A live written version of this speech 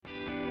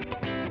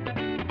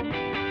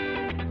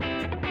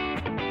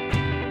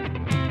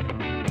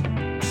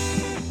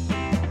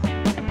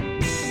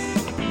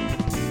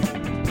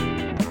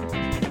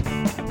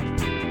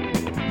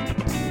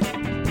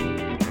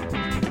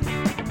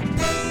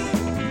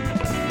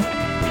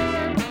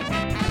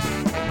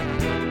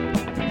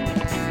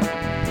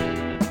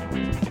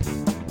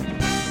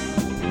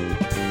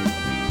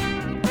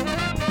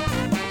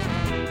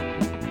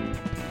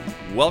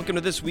welcome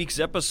to this week's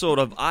episode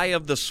of Eye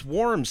of the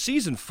Swarm,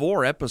 Season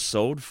 4,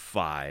 Episode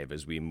 5,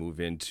 as we move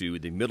into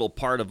the middle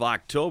part of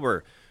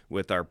October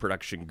with our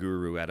production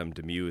guru, Adam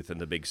DeMuth, and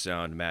the big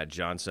sound, Matt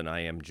Johnson.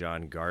 I am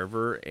John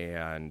Garver,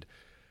 and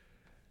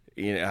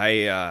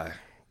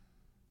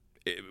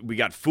we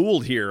got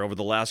fooled here over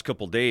the last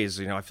couple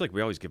days. I feel like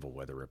we always give a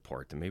weather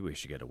report, and maybe we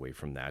should get away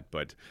from that.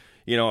 But,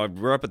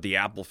 we're up at the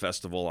Apple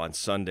Festival on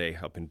Sunday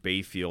up in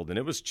Bayfield, and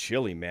it was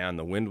chilly, man.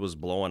 The wind was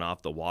blowing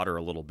off the water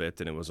a little bit,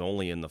 and it was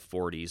only in the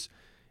 40s.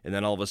 And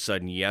then all of a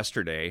sudden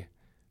yesterday,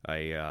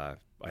 I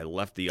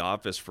left the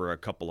office for a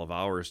couple of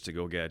hours to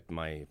go get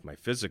my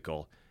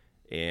physical,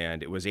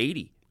 and it was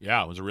 80.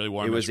 Yeah, it was really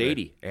warm. It was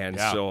 80, and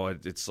yeah. so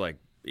it's like,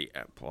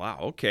 wow,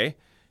 okay.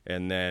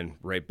 And then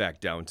right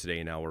back down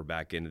today. Now we're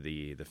back into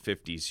the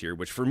 50s here,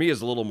 which for me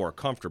is a little more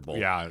comfortable.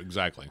 Yeah,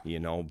 exactly.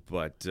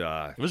 But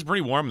it was pretty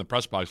warm in the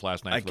press box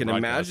last night. I can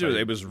imagine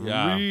it was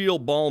real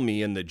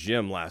balmy in the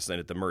gym last night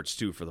at the Mertz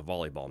too for the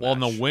volleyball match. Well,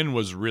 and the wind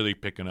was really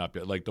picking up.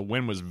 Like the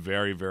wind was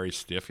very, very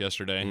stiff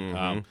yesterday.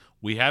 Mm-hmm.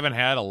 We haven't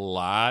had a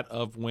lot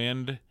of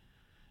wind,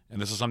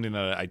 and this is something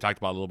that I talked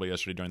about a little bit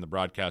yesterday during the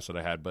broadcast that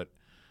I had. But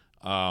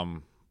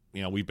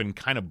we've been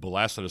kind of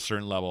blessed at a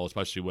certain level,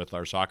 especially with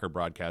our soccer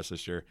broadcast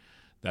this year,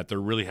 that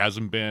there really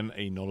hasn't been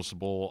a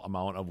noticeable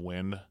amount of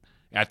wind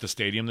at the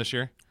stadium this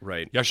year.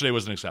 Right. Yesterday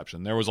was an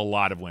exception. There was a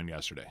lot of wind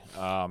yesterday.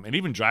 And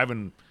even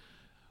driving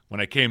when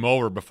I came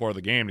over before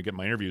the game to get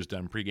my interviews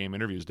done, pregame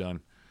interviews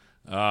done,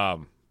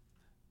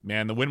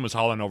 man, the wind was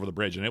howling over the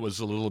bridge, and it was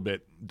a little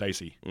bit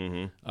dicey.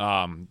 Mm-hmm.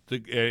 And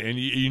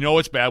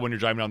it's bad when you're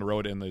driving down the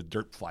road and the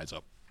dirt flies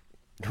up.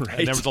 Right.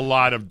 And there was a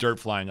lot of dirt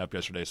flying up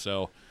yesterday.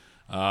 So,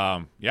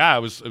 it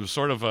was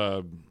sort of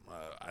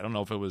I don't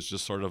know if it was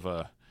just sort of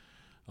a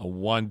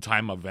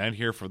one-time event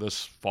here for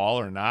this fall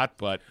or not,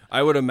 but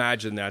I would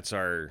imagine that's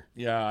our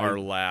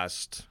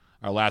last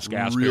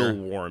gasp real here.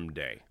 Warm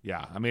day.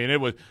 Yeah, I mean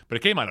but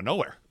it came out of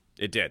nowhere.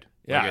 It did.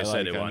 Yeah, like I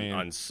said,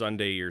 on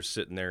Sunday you're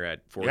sitting there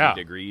at 40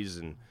 degrees,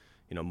 and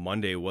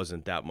Monday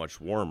wasn't that much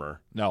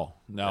warmer. No,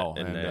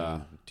 and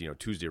then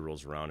Tuesday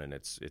rolls around and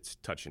it's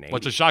touching 80. But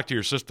it's a shock to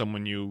your system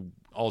when you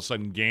all of a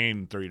sudden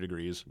gain 30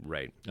 degrees,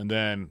 right, and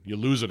then you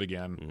lose it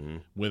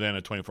again within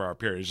a 24-hour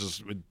period. It's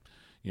just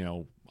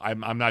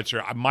I'm not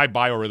sure. My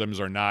biorhythms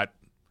are not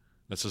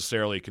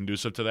necessarily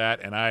conducive to that,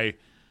 and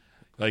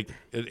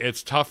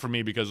it's tough for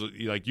me because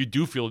you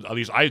do feel, at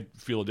least I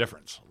feel a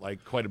difference,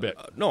 quite a bit.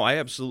 No, I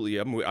absolutely,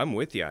 I'm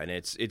with you, and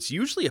it's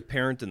usually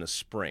apparent in the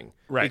spring,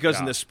 right?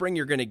 Because in the spring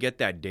you're going to get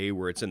that day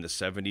where it's in the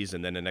 70s,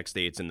 and then the next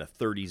day it's in the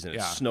 30s and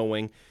it's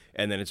snowing,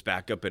 and then it's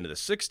back up into the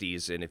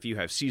 60s. And if you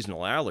have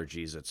seasonal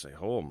allergies, it's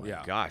like, oh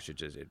my gosh,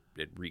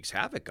 it wreaks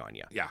havoc on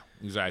you. Yeah,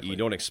 exactly. You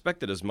don't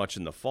expect it as much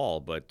in the fall,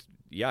 but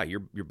yeah, your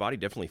body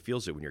definitely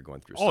feels it when you're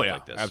going through stuff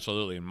like this.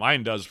 Absolutely. And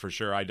mine does for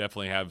sure. I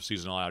definitely have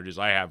seasonal allergies.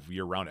 I have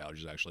year-round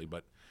allergies, actually.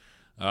 But,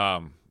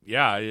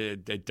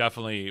 it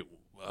definitely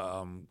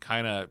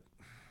kind of,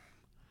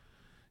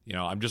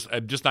 I'm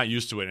just not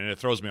used to it, and it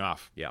throws me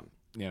off. Yeah.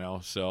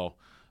 So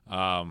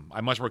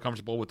I'm much more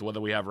comfortable with the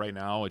weather we have right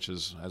now, which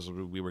is, as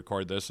we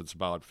record this, it's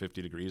about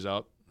 50 degrees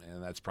out,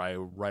 and that's probably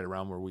right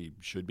around where we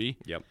should be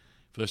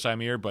for this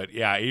time of year. But,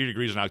 80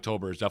 degrees in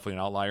October is definitely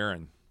an outlier,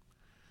 and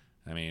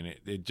I mean,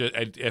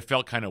 it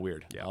felt kind of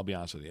weird. Yeah, I'll be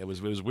honest with you. It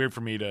was weird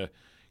for me to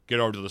get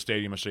over to the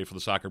stadium yesterday for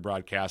the soccer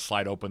broadcast,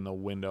 slide open the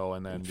window,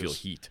 and then feel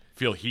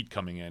heat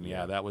coming in.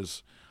 Yeah, that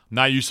was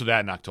not used to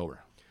that in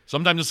October.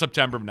 Sometimes in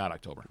September, but not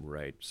October.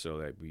 Right. So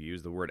that we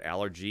use the word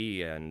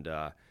allergy, and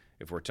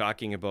if we're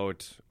talking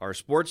about our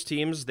sports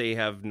teams, they've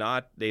had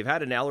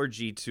an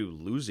allergy to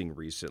losing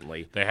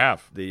recently. They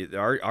have.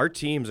 Our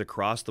teams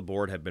across the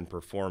board have been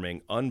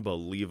performing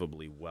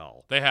unbelievably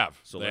well. They have.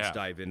 So let's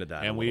dive into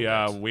that. And we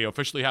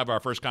officially have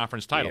our first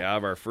conference title. We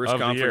have our first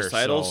conference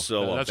title,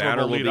 so a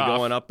banner will be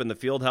going up in the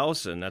field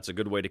house, and that's a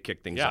good way to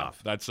kick things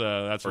off. That's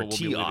what we'll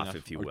tee be off,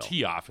 if you will. Or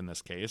tee off in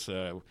this case.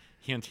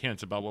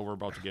 Hint about what we're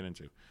about to get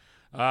into.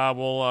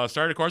 We'll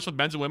start, of course, with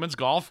men's and women's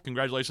golf.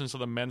 Congratulations to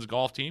the men's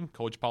golf team.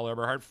 Coach Paul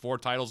Eberhardt, 4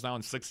 titles now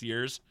in 6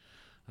 years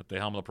at the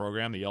helm of the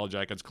program. The Yellow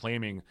Jackets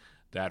claiming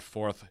that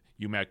 4th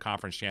UMAC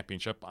Conference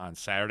Championship on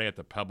Saturday at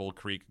the Pebble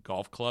Creek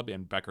Golf Club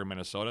in Becker,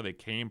 Minnesota. They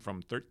came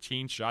from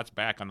 13 shots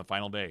back on the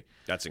final day.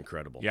 That's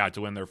incredible. Yeah,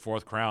 to win their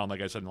 4th crown, like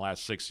I said, in the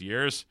last 6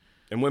 years.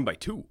 And win by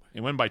 2.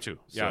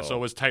 Yeah, so it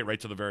was tight right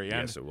to the very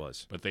end. Yes, it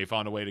was. But they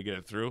found a way to get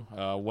it through.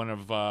 One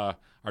of our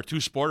 2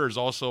 sporters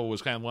also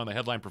was kind of one of the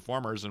headline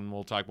performers, and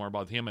we'll talk more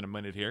about him in a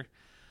minute here.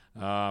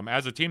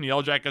 As a team, the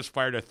Yellow Jackets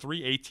fired a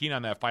 .318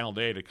 on that final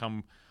day to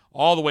come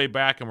all the way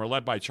back, and were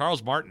led by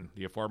Charles Martin,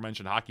 the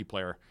aforementioned hockey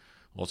player,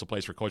 who also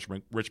plays for Coach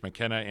Rich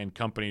McKenna and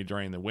company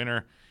during the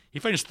winter. He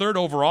finished 3rd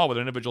overall with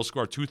an individual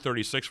score of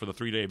 .236 for the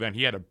 3-day event.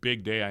 He had a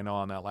big day, I know,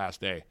 on that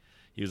last day.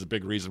 He was a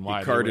big reason why.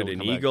 He carded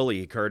an eagle.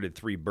 He carded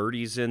 3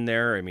 birdies in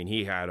there. I mean,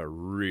 he had a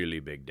really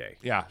big day.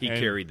 Yeah, he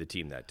carried the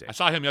team that day. I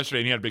saw him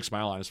yesterday, and he had a big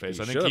smile on his face.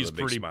 I think he's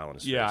pretty. Smile on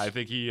his face. I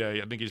think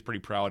he's pretty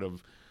proud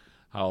of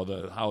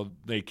how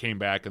they came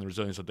back and the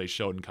resilience that they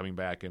showed in coming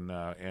back and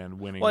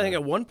winning. Well, I think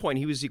at one point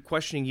he was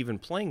questioning even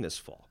playing this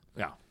fall.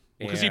 Yeah.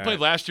 Because he played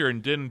last year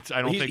and didn't,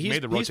 I don't think,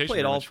 made the rotation. He's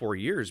played all 4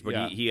 years,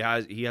 but he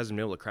hasn't been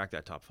able to crack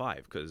that top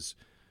 5 because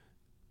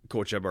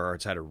Coach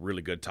Eberhardt's had a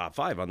really good top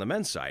 5 on the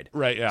men's side.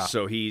 Right, yeah.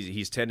 So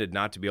he's tended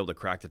not to be able to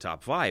crack the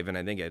top 5, and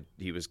I think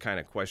he was kind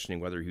of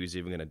questioning whether he was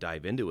even going to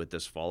dive into it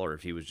this fall or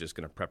if he was just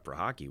going to prep for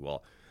hockey.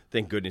 Well,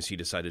 thank goodness he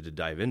decided to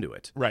dive into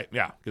it. Right,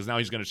 yeah, because now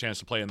he's got a chance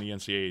to play in the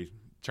NCAA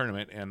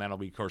tournament, and that'll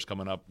be, of course,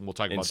 coming up. We'll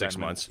talk about that in 6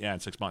 months. Yeah, in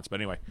 6 months. But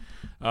anyway,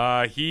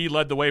 he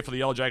led the way for the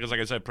Yellow Jackets. Like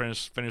I said,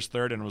 finished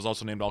third and was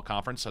also named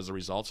all-conference as a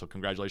result. So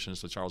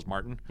congratulations to Charles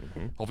Martin.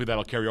 Mm-hmm. Hopefully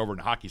that'll carry over in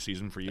hockey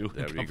season for you.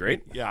 That would be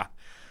great. Yeah.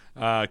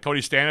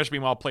 Cody Stanish,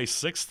 meanwhile, placed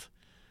sixth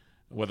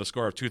with a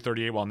score of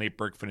 238, while Nate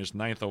Burke finished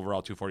ninth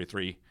overall,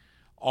 243.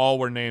 All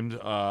were named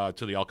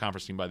to the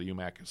all-conference team by the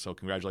UMAC, so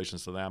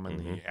congratulations to them in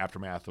the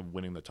aftermath of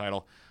winning the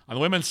title. On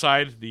the women's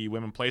side, the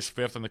women placed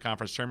fifth in the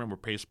conference tournament, were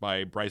paced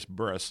by Bryce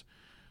Burris,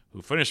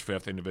 who finished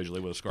fifth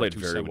individually with a score of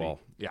 270. Very well.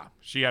 Yeah,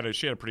 she had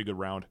a pretty good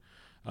round.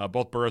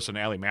 Both Burris and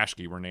Allie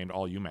Maschke were named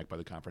all UMAC by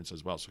the conference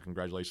as well, so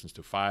congratulations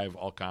to 5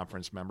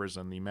 all-conference members.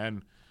 And the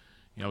men,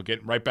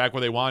 getting right back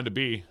where they wanted to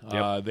be.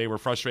 Yep. They were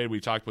frustrated. We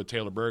talked with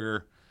Taylor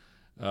Berger.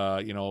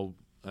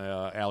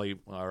 Allie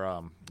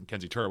or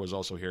Kenzie Turr was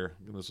also here.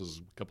 This was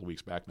a couple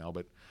weeks back now,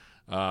 but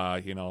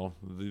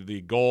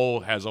the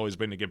goal has always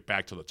been to get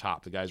back to the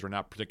top. The guys were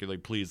not particularly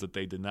pleased that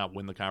they did not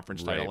win the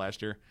conference title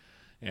last year,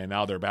 and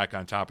now they're back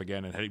on top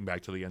again and heading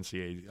back to the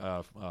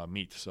NCAA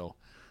meet. So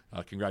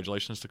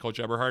congratulations to Coach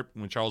Eberhardt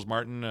and Charles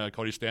Martin,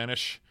 Cody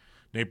Stanish,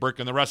 Nate Burke,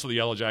 and the rest of the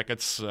Yellow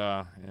Jackets.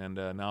 And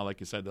now, like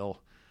you said, they'll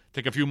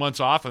take a few months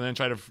off and then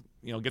try to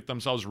get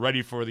themselves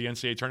ready for the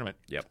NCAA tournament.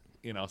 Yep.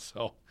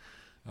 So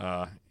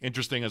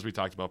interesting as we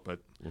talked about, but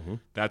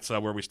that's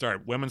where we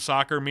start. Women's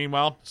soccer,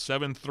 meanwhile,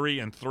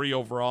 7-3-3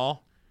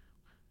 overall,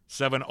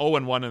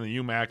 7-0-1 in the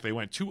UMAC. They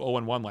went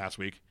 2-0-1 last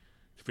week,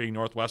 defeating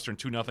Northwestern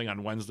 2-0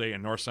 on Wednesday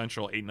and North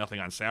Central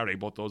 8-0 on Saturday.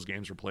 Both those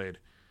games were played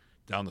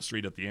down the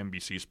street at the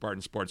NBC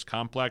Spartan Sports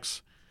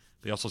Complex.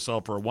 They also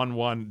settled for a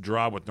 1-1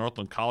 draw with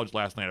Northland College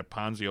last night at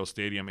Ponzio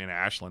Stadium in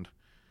Ashland.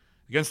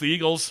 Against the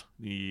Eagles,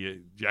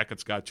 the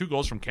Jackets got 2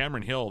 goals from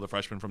Cameron Hill, the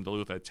freshman from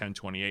Duluth, at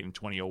 10:28 and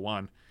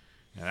 20:01.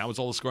 And that was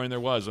all the scoring there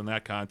was in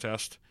that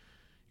contest.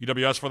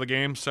 UWS for the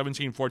game,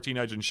 17-14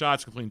 edge in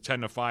shots, completing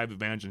 10-5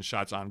 advantage in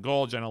shots on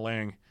goal. Jenna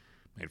Lang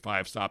made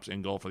 5 stops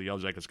in goal for the Yellow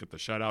Jackets, get the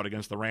shutout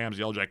against the Rams.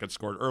 The Yellow Jackets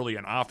scored early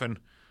and often.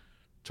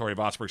 Tori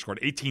Vosberg scored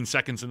 18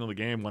 seconds into the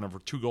game, one of her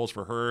 2 goals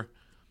for her.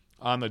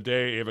 On the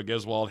day, Ava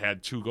Giswald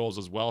had 2 goals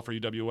as well for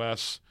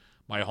UWS.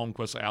 Maya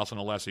Holmquist, Allison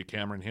Alessi,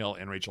 Cameron Hill,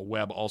 and Rachel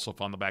Webb also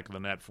found the back of the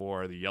net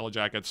for the Yellow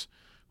Jackets,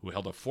 who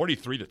held a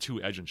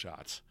 43-2 edge in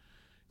shots,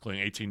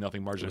 including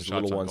 18-0 margin of shots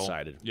on goal. It was a little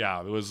one-sided.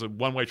 Yeah, it was a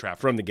one-way traffic.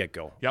 From the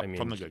get-go. Yep,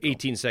 from the get-go.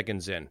 18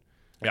 seconds in.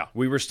 Yeah.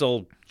 We were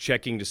still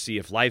checking to see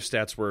if live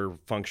stats were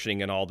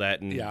functioning and all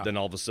that, and then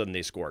all of a sudden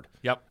they scored.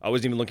 Yep. I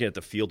wasn't even looking at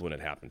the field when it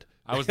happened.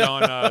 I was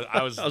down.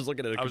 I was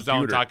looking at. I was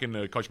down talking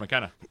to Coach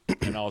McKenna,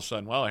 and all of a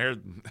sudden, all of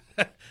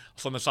a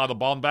sudden I saw the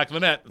ball in the back of the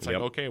net. It's like,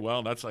 okay,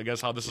 well, that's I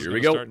guess how this is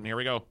going to start. And here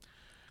we go.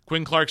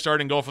 Quinn Clark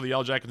started and goal for the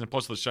Yellow Jackets and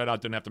posted the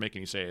shutout. Didn't have to make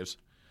any saves.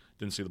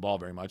 Didn't see the ball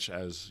very much,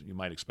 as you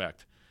might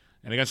expect.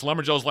 And against the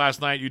Lumberjills last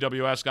night,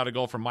 UWS got a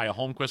goal from Maya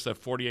Holmquist at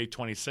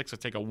 48-26 to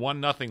take a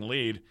 1-0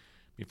 lead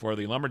before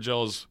the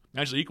Lumberjills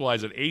managed to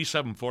equalize at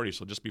 87-40,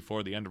 so just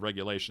before the end of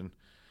regulation.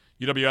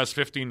 UWS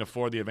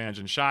 15-4 the advantage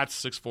in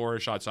shots, 6-4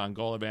 shots on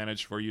goal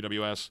advantage for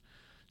UWS.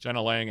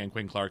 Jenna Lang and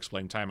Quinn Clark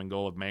splitting time and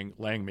goal, with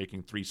Lang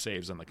making 3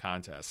 saves in the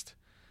contest.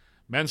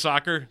 Men's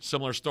soccer,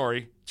 similar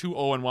story,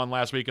 2-0-1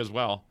 last week as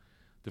well,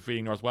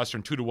 defeating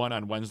Northwestern 2-1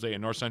 on Wednesday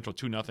and North Central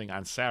 2-0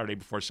 on Saturday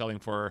before settling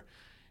for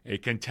a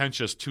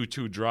contentious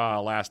 2-2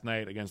 draw last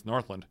night against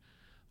Northland.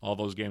 All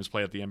those games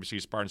played at the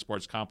NBC Spartan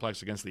Sports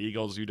Complex. Against the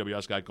Eagles,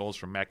 UWS got goals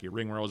from Mackie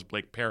Ringrose,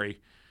 Blake Perry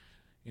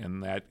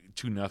in that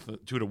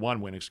 2-1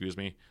 win.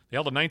 They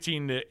held a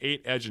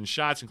 19-8 edge in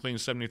shots, including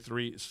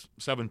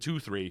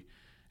 7-2-3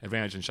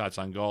 advantage in shots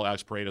on goal.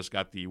 Alex Paredes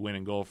got the win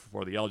and goal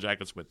for the Yellow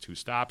Jackets with 2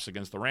 stops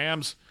against the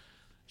Rams.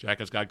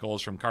 Jackets got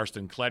goals from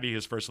Karsten Kleddy,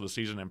 his first of the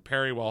season, and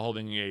Perry, while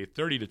holding a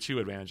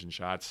 30-2 advantage in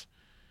shots.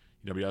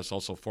 UWS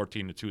also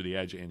 14-2 the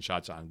edge in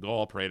shots on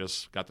goal.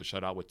 Paredes got the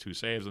shutout with 2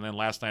 saves. And then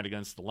last night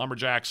against the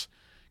Lumberjacks,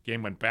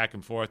 game went back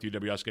and forth.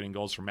 UWS getting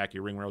goals from Mackie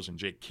Ringrose and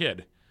Jake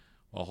Kidd,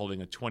 while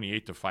holding a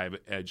 28-5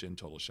 edge in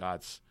total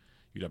shots.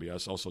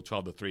 UWS also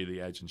 12-3 the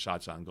edge in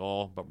shots on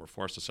goal, but were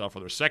forced to settle for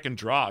their second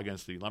draw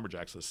against the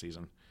Lumberjacks this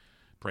season.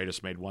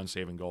 Paredes made 1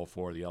 save and goal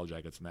for the Yellow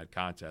Jackets in that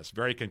contest.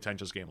 Very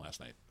contentious game last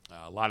night.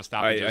 A lot of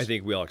stoppages. I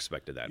think we all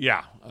expected that.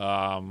 Yeah,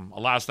 a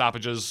lot of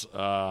stoppages.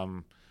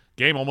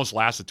 Game almost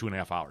lasted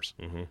 2.5 hours.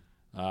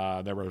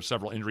 There were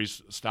several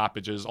injuries,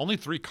 stoppages. Only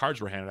 3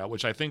 cards were handed out,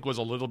 which I think was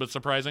a little bit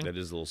surprising. That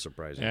is a little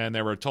surprising. And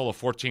there were a total of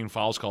 14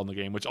 fouls called in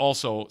the game, which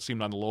also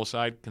seemed on the low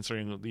side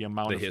considering the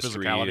amount of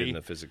physicality. And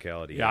the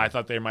physicality. Yeah, I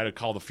thought they might have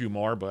called a few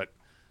more, but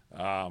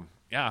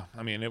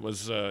it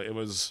was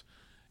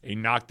a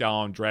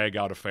knockdown,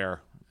 drag-out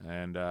affair.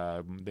 And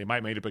they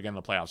might make it again in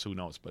the playoffs. Who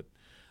knows? But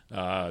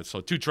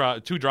so two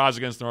draws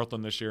against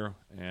Northland this year,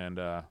 and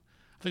I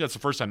think that's the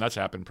first time that's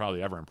happened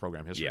probably ever in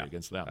program history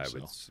against them.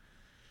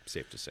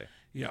 safe to say.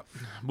 Yep.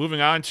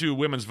 Moving on to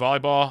women's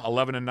volleyball,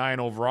 11-9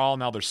 overall.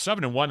 Now they're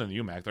 7-1 in the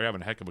UMAC. They're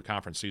having a heck of a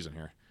conference season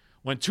here.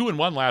 Went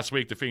 2-1 last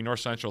week, defeating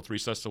North Central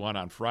 3-1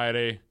 on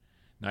Friday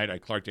night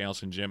at Clark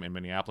Danielson Gym in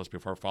Minneapolis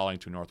before falling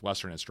to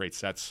Northwestern in straight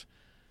sets,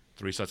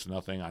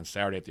 3-0 on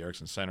Saturday at the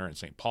Erickson Center in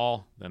St.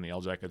 Paul. Then the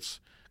Yellow Jackets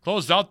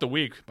closed out the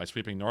week by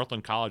sweeping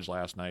Northland College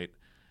last night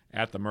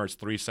at the Mertz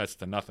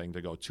 3-0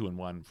 to go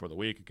 2-1 for the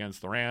week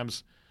against the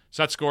Rams.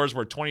 Set scores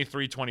were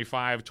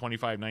 23-25,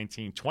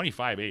 25-19,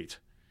 25-8,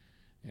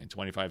 and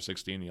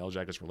 25-16. The Yellow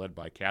Jackets were led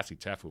by Cassie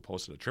Teff, who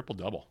posted a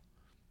triple-double,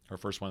 her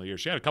first one of the year.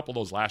 She had a couple of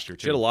those last year,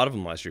 too. She had a lot of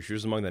them last year. She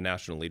was among the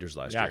national leaders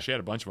last year. Yeah, she had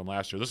a bunch of them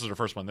last year. This is her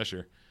first one this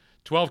year.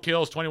 12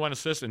 kills, 21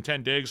 assists, and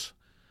 10 digs.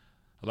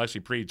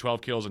 Alexi Preed,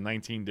 12 kills and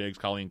 19 digs.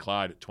 Colleen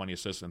Clodd, 20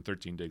 assists and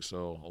 13 digs.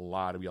 So a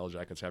lot of Yellow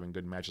Jackets having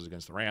good matches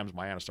against the Rams.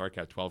 Myanna Stark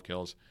had 12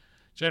 kills.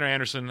 Jenna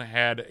Anderson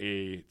had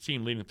a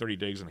team-leading 30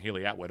 digs, and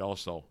Haley Atwood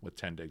also with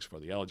 10 digs for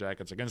the Yellow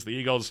Jackets. Against the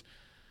Eagles,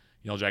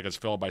 Yellow Jackets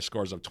fell by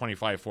scores of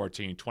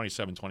 25-14,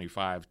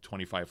 27-25,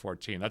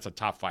 25-14. That's a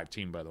top 5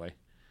 team, by the way,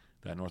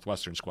 that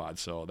Northwestern squad.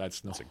 So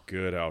that's a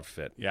good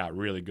outfit. Yeah,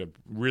 really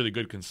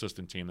good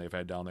consistent team they've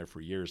had down there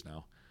for years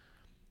now.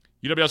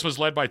 UWS was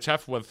led by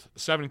Teff with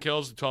 7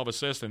 kills, 12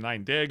 assists, and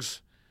 9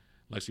 digs.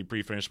 Lexi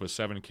Preed finished with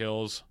 7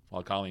 kills,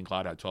 while Colleen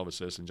Cloud had 12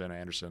 assists, and Jenna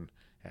Anderson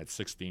had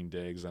 16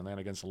 digs. And then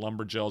against the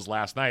Lumberjills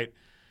last night,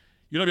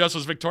 UWS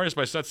was victorious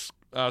by set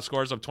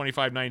scores of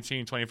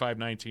 25-19,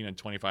 25-19, and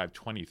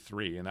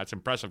 25-23. And that's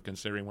impressive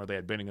considering where they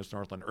had been against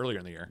Northland earlier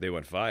in the year. They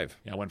went 5.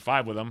 Yeah, went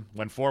 5 with them.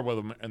 Went 4 with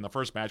them in the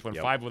first match. Went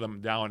 5 with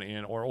them down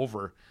in or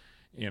over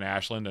in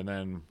Ashland. And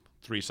then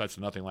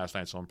 3-0 last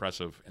night. So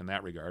impressive in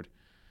that regard.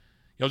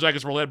 Yellow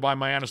Jackets were led by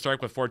Myanna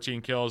Stark with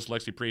 14 kills.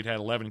 Lexi Preed had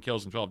 11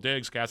 kills and 12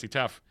 digs. Cassie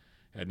Teff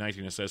had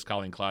 19 assists.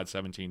 Colleen Clodd,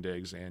 17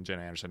 digs. And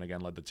Jenna Anderson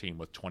again led the team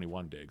with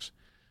 21 digs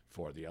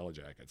for the Yellow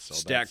Jackets. So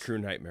Stat crew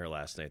nightmare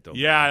last night, though.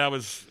 Yeah,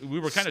 we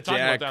were kind of talking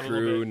about that a little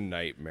bit. Stat crew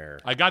nightmare.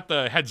 I got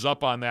the heads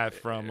up on that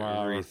from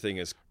everything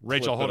is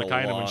Rachel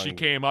Hodakainen when she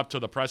came up to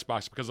the press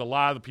box, because a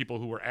lot of the people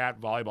who were at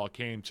volleyball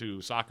came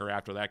to soccer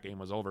after that game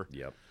was over.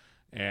 Yep.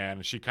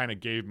 And she kind of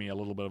gave me a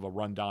little bit of a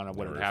rundown of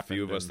what had happened. A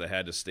few of us that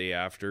had to stay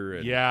after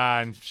and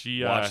and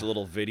she watch a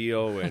little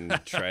video and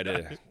try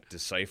to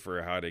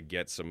decipher how to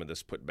get some of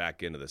this put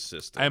back into the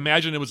system. I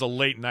imagine it was a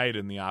late night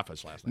in the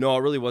office last night. No, it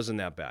really wasn't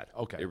that bad.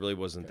 Okay. It really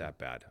wasn't that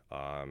bad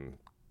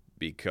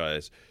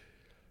because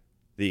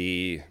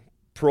the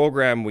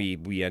program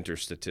we enter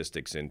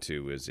statistics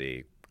into is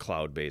a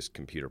cloud-based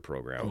computer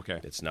program.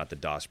 Okay. It's not the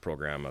DOS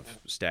program of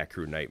Stat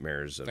Crew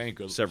nightmares of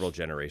several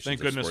generations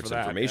Thank of goodness sports for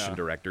that, information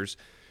directors.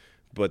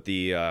 But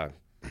the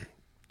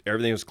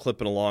everything was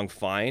clipping along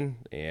fine,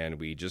 and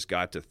we just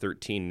got to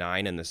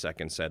 13-9 in the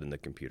second set, and the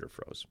computer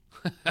froze.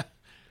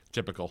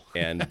 Typical.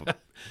 And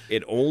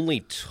it only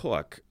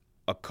took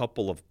a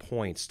couple of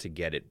points to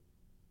get it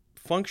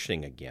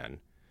functioning again,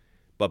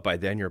 but by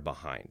then you're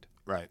behind.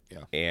 Right,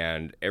 yeah.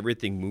 And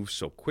everything moves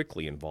so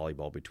quickly in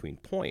volleyball between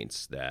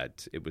points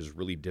that it was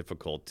really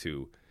difficult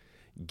to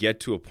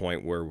get to a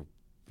point where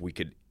we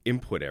could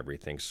input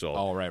everything.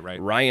 So right.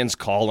 Ryan's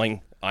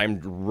calling, I'm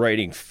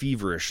writing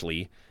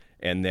feverishly,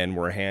 and then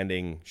we're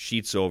handing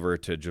sheets over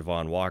to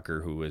Javon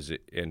Walker, who is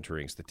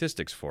entering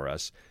statistics for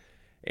us.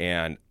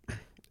 And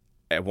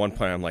at one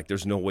point I'm like,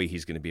 there's no way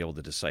he's going to be able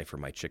to decipher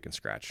my chicken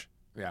scratch.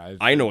 Yeah,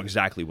 I know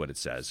exactly what it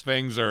says.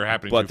 Things are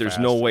happening but too there's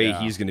fast. no way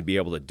he's going to be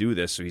able to do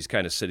this. So he's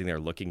kind of sitting there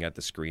looking at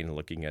the screen and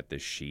looking at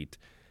this sheet.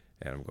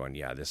 And I'm going,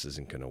 yeah, this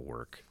isn't going to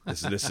work.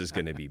 This is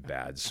going to be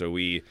bad. So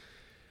we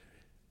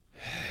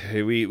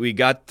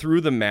got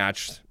through the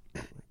match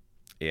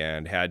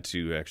and had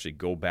to actually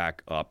go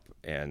back up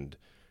and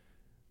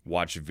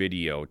watch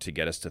video to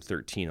get us to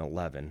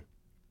 13-11.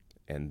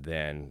 And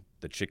then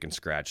the chicken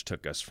scratch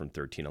took us from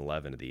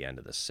 13-11 to the end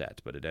of the set.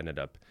 But it ended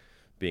up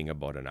being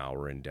about an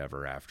hour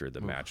endeavor after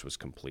the match was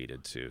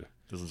completed to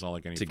doesn't sound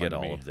like any to fun get to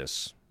all me. of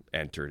this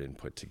entered and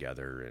put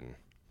together. And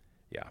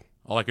yeah.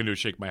 All I can do is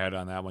shake my head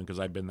on that one because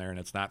I've been there and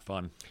it's not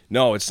fun.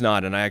 No, it's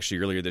not. And I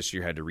actually earlier this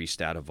year had to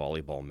restat a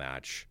volleyball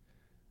match.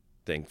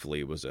 Thankfully,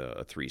 it was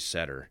a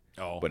 3-setter.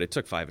 Oh. But it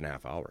took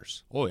 5.5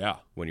 hours. Oh, yeah.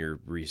 When you're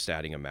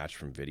restatting a match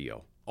from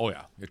video. Oh,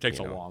 yeah. It takes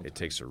a long time. It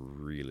takes a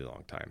really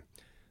long time.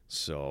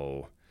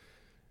 So,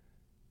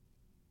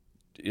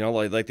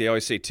 like they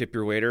always say, tip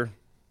your waiter.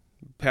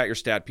 Pat your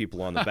stat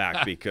people on the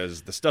back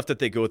because the stuff that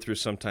they go through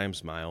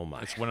sometimes, my oh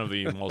my. It's one of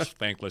the most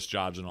thankless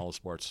jobs in all of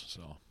sports.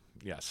 So,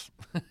 yes.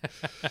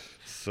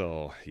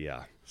 So,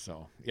 yeah.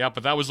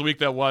 But that was the week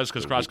that was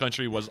because cross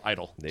country was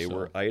idle. They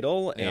were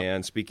idle. Yep.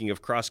 And speaking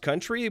of cross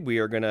country, we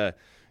are going to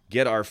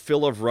get our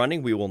fill of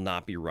running. We will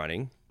not be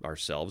running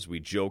ourselves.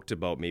 We joked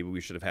about maybe we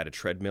should have had a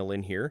treadmill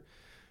in here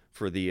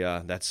for the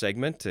that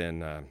segment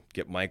and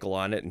get Michael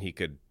on it and he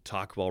could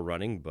talk while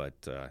running,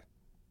 but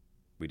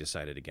we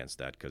decided against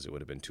that because it would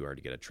have been too hard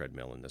to get a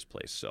treadmill in this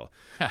place. So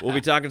we'll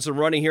be talking some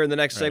running here in the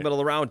next segment of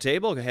the Round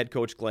Table. Head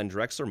coach Glenn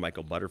Drexler,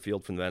 Michael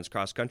Butterfield from the men's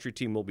cross country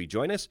team will be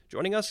joining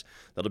us.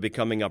 That'll be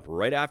coming up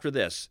right after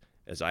this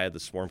as Eye of the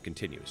Swarm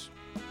continues.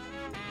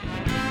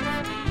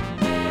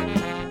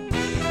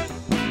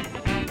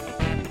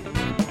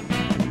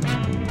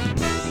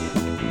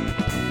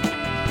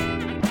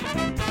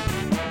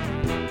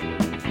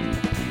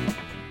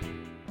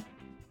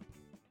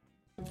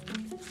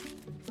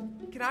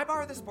 I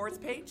borrow the sports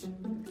page?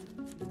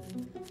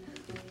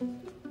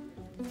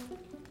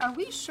 Are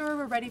we sure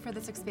we're ready for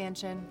this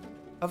expansion?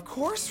 Of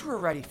course we're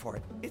ready for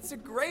it. It's a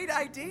great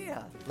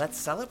idea. Let's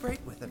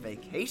celebrate with a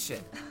vacation.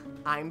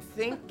 I'm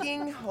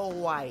thinking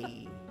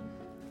Hawaii.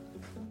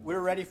 We're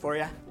ready for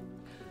you.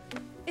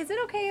 Is it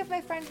okay if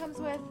my friend comes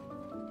with?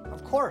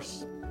 Of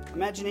course.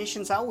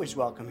 Imagination's always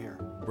welcome here.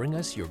 Bring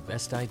us your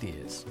best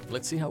ideas.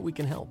 Let's see how we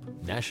can help.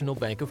 National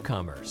Bank of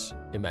Commerce.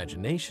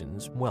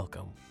 Imagination's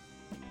welcome.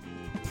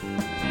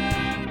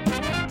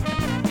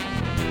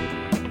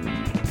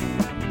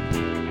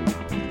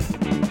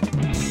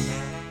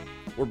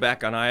 We're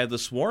back on Eye of the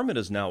Swarm. It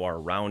is now our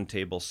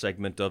roundtable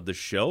segment of the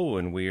show,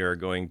 and we are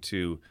going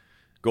to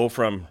go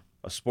from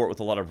a sport with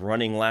a lot of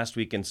running last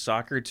week in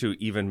soccer to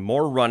even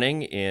more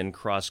running in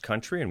cross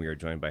country. And we are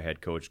joined by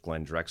head coach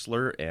Glenn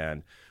Drexler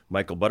and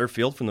Michael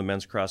Butterfield from the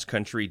men's cross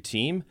country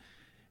team.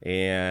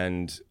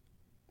 And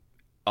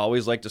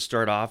always like to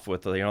start off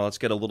with, let's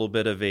get a little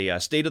bit of a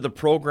state of the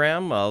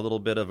program, a little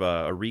bit of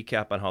a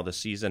recap on how the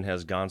season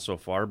has gone so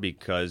far,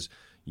 because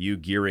you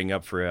gearing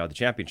up for the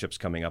championships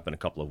coming up in a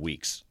couple of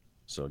weeks.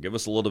 So give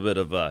us a little bit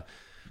of a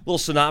little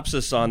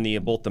synopsis on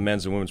both the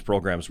men's and women's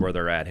programs, where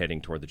they're at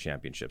heading toward the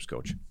championships,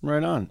 Coach.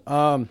 Right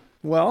on.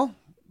 Well,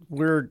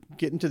 we're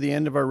getting to the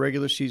end of our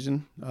regular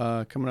season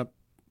coming up.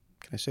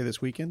 Can I say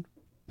this weekend?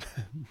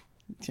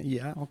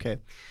 Yeah, okay.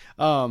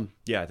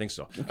 Yeah, I think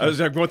so. I was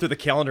going through the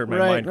calendar in my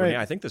mind going,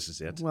 yeah, I think this is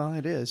it. Well,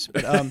 it is.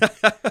 But I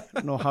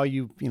don't know how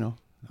you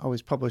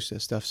always publish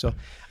this stuff. So,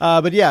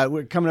 but yeah,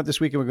 we're coming up this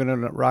weekend. We're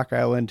going to Rock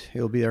Island.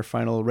 It'll be our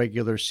final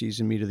regular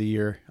season meet of the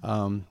year.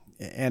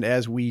 And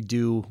as we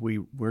do,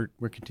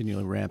 we're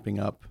continually ramping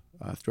up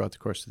throughout the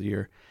course of the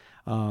year.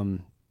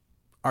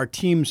 Our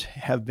teams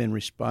have been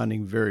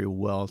responding very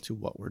well to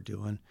what we're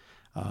doing.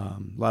 A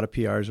lot of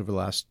PRs over the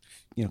last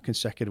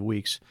consecutive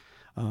weeks.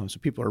 So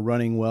people are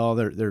running well.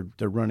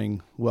 They're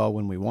running well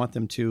when we want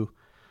them to,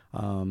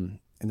 and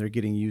they're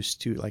getting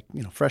used to,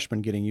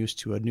 freshmen getting used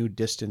to a new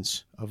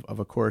distance of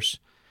a course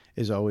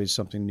is always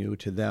something new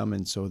to them,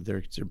 and so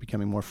they're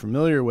becoming more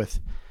familiar with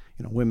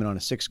women on a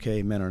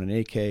 6K, men on an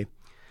 8K.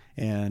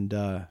 And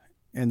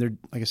they're,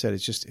 like I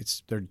said,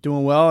 they're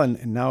doing well.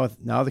 And now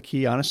the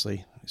key,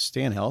 honestly, is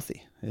staying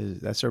healthy.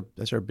 That's our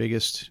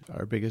biggest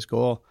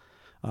goal.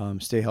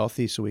 Stay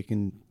healthy so we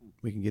can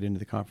get into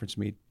the conference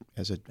meet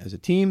as a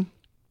team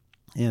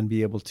and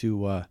be able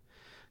to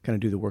kind of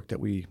do the work that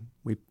we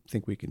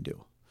think we can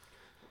do.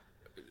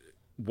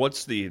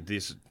 What's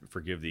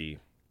forgive the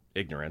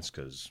ignorance,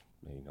 because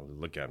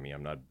look at me,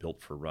 I'm not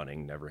built for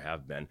running, never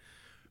have been,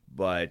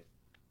 but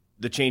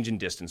the change in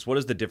distance, what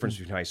is the difference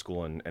between high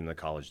school and the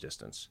college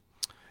distance?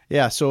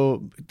 Yeah,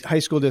 so high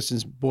school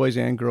distance, boys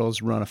and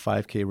girls run a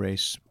 5K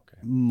race,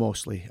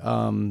 mostly.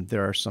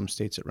 There are some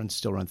states that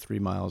still run 3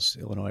 miles.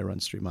 Illinois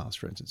runs 3 miles,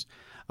 for instance.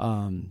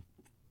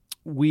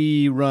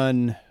 We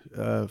run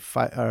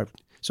 5K.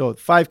 So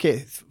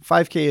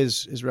 5K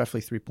is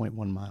roughly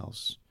 3.1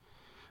 miles.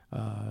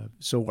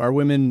 So our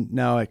women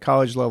now at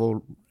college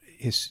level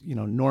is,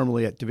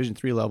 normally at Division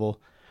III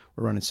level,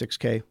 we're running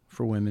 6K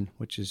for women,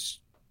 which is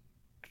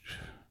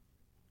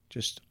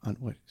just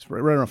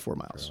right around 4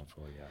 miles.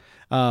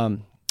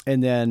 And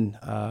then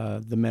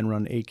the men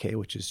run 8K,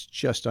 which is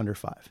just under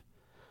 5.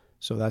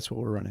 So that's what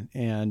we're running.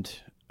 And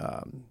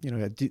at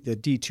the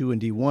D2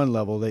 and D1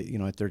 level, they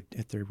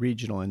at their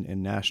regional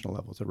and national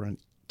levels, they run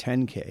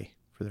 10K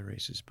for their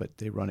races, but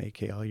they run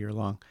 8K all year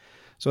long.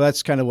 So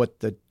that's kind of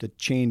what the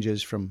change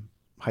is from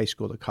high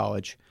school to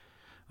college.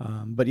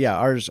 But yeah,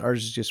 ours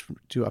is just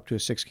up to a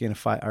 6K and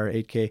or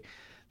 8K.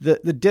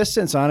 The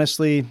distance,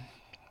 honestly,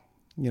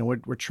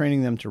 we're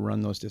training them to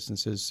run those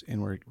distances,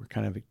 and we're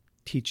kind of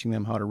teaching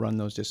them how to run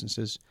those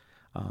distances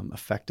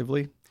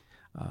effectively.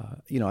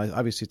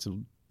 Obviously it's a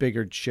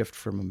bigger shift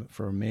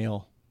for a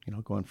male,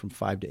 going from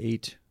 5 to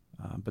 8,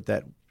 but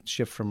that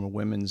shift from a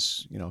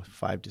women's,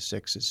 5 to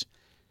 6 is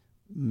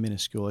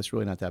minuscule. It's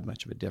really not that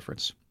much of a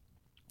difference,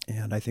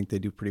 and I think they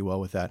do pretty well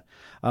with that.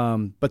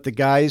 But the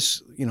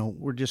guys,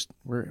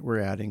 we're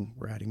adding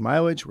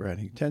mileage, we're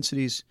adding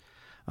intensities,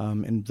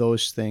 and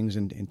those things,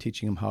 and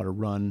teaching them how to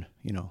run,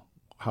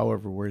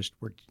 however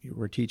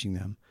we're teaching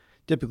them.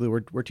 Typically,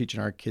 we're teaching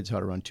our kids how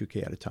to run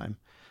 2K at a time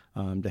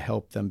to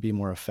help them be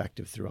more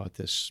effective throughout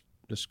this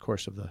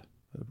course of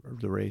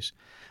the race.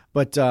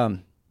 But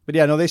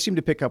yeah, no, they seem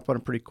to pick up on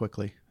it pretty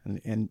quickly,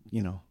 and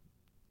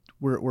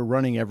we're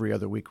running every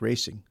other week,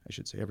 racing, I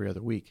should say, every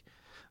other week.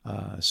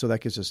 So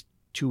that gives us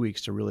 2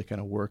 weeks to really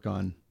kind of work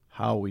on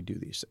how we do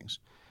these things,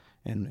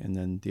 and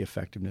then the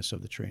effectiveness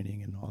of the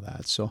training and all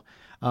that. So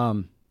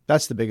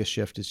that's the biggest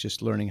shift, is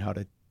just learning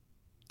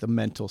the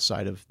mental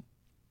side of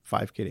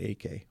 5K to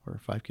 8K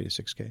or 5K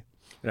to 6K.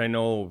 And I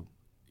know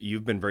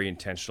you've been very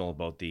intentional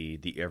about the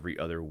every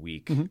other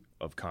week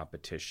of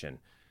competition.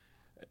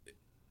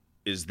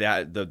 Is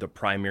that the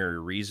primary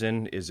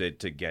reason? Is it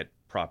to get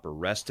proper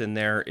rest in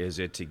there? Is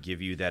it to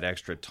give you that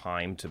extra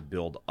time to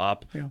build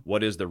up? Yeah.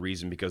 What is the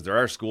reason? Because there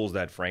are schools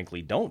that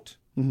frankly don't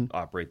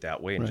operate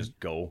that way and just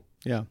go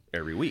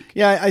every week.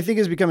 Yeah, I think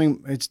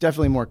it's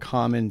definitely more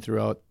common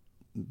throughout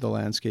the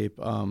landscape.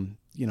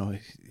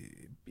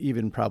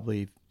 Even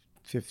probably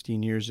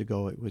 15 years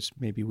ago, it was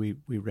maybe we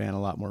ran a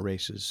lot more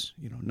races,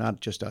 not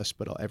just us,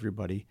 but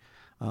everybody.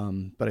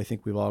 But I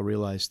think we've all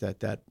realized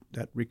that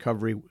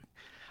recovery,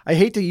 I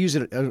hate to use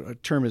a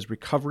term as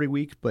recovery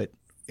week, but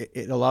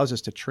it allows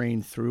us to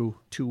train through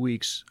 2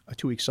 weeks, a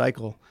 2-week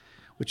cycle,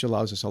 which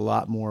allows us a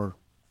lot more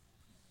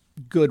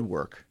good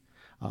work.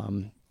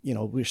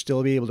 We'll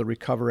still be able to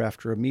recover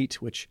after a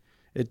meet, which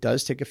it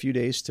does take a few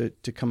days to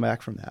come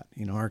back from that.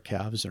 Our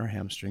calves and our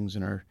hamstrings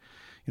and our,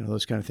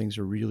 those kind of things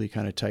are really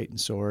kind of tight and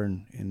sore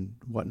and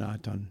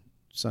whatnot on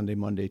Sunday,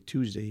 Monday,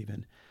 Tuesday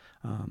even.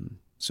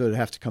 So to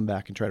have to come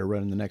back and try to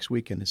run in the next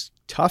weekend is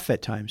tough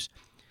at times.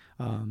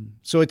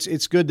 So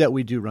it's good that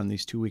we do run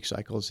these 2-week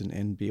cycles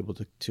and be able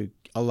to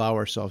allow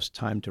ourselves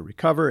time to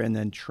recover and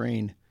then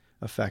train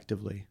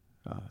effectively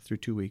through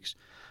 2 weeks.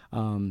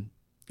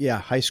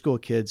 High school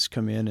kids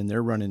come in and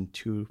they're running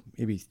 2,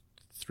 maybe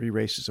 3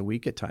 races a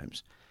week at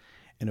times,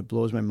 and it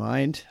blows my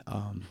mind.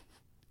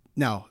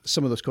 Now,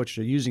 some of those coaches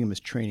are using them as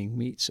training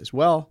meets as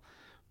well,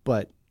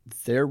 but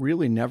they're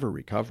really never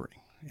recovering.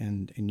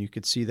 And you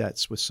could see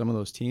that with some of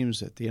those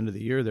teams at the end of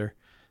the year, they're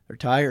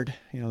tired.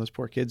 Those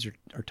poor kids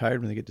are tired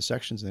when they get to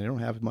sections and they don't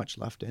have much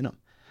left in them.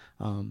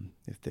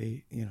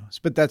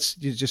 But that's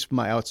just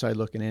my outside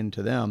looking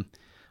into them.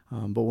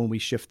 But when we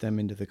shift them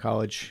into the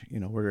college,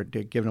 we're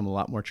giving them a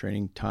lot more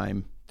training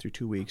time through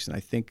 2 weeks. And I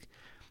think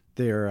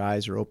their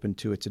eyes are open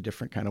to it's a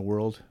different kind of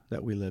world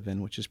that we live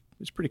in, which is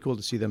it's pretty cool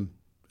to see them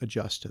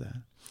adjust to that.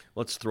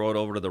 Let's throw it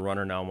over to the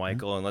runner now,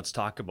 Michael, and let's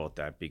talk about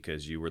that,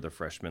 because you were the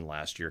freshman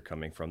last year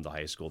coming from the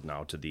high school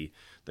now to the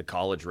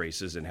college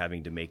races and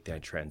having to make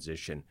that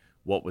transition.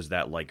 What was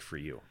that like for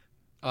you?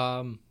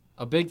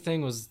 A big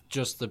thing was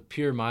just the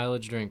pure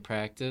mileage during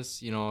practice.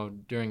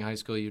 During high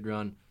school, you'd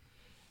run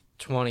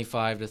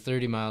 25 to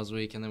 30 miles a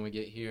week, and then we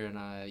get here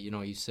and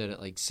you sit at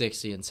like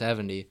 60 and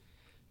 70.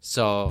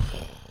 So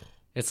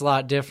it's a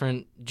lot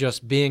different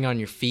just being on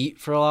your feet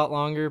for a lot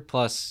longer.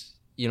 Plus,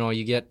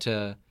 you get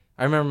to,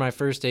 I remember my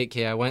first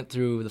 8K, I went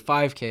through the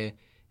 5K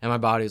and my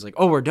body was like,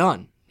 oh, we're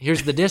done.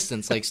 Here's the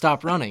distance, like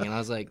stop running. And I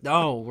was like,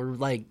 no, we're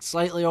like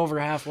slightly over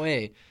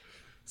halfway.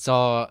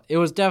 So it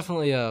was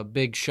definitely a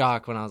big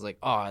shock when I was like,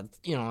 oh,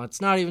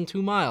 it's not even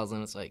 2 miles.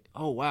 And it's like,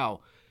 oh,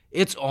 wow,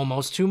 it's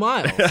almost 2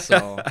 miles.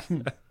 So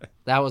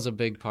that was a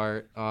big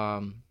part.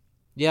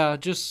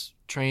 Just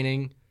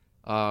training.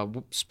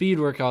 Speed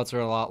workouts are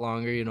a lot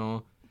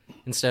longer,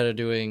 Instead of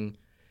doing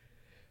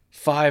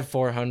 5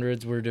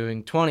 400s, we're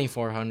doing 20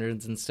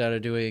 400s. Instead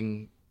of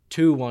doing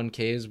 2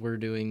 1Ks, we're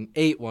doing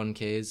 8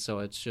 1Ks. So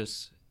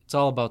it's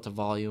all about the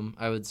volume,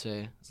 I would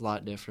say. It's a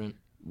lot different.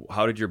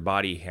 How did your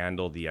body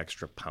handle the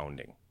extra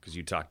pounding? Because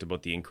you talked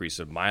about the increase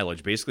of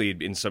mileage, basically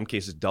in some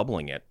cases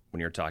doubling it.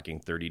 When you're talking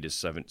 30 to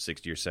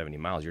 60 or 70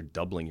 miles, you're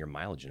doubling your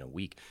mileage in a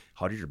week.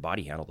 How did your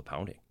body handle the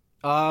pounding?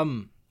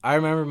 I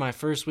remember my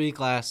first week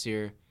last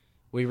year,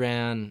 we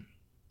ran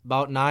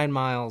about 9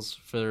 miles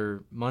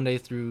for Monday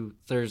through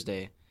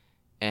Thursday.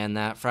 And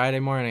that Friday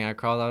morning, I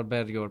crawled out of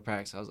bed to go to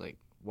practice. I was like,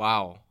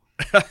 wow,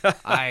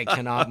 I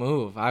cannot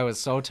move. I was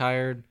so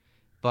tired.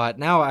 But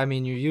now,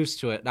 you're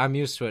used to it. I'm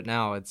used to it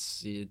now.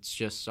 It's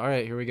just, all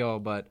right, here we go.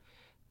 But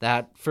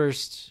that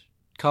first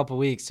couple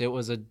weeks, it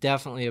was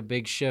definitely a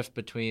big shift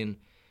between,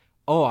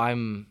 oh,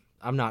 I'm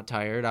not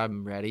tired,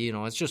 I'm ready.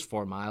 It's just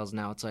 4 miles.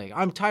 Now it's like,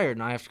 I'm tired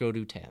and I have to go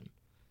do 10.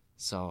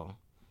 So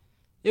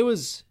it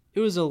was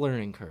a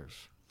learning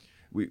curve.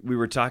 We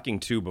were talking,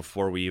 too,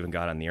 before we even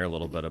got on the air a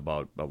little bit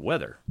about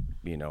weather,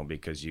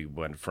 because you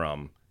went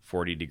from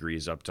 40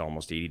 degrees up to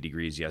almost 80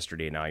 degrees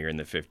yesterday. Now you're in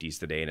the 50s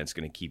today, and it's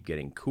going to keep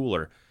getting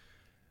cooler.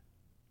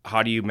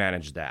 How do you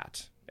manage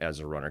that as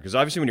a runner? Because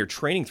obviously when you're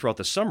training throughout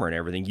the summer and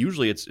everything,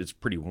 usually it's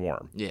pretty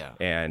warm. Yeah.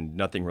 And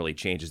nothing really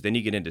changes. Then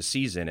you get into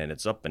season, and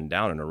it's up and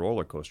down in a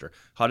roller coaster.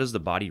 How does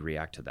the body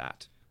react to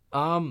that?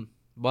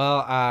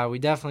 We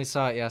definitely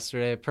saw it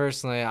yesterday.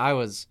 Personally, I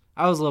was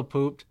a little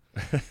pooped.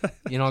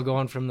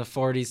 Going from the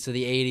 40s to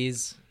the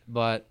 80s.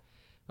 But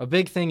a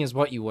big thing is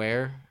what you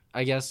wear.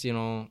 I guess,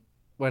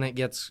 when it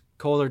gets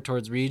colder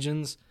towards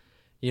regions,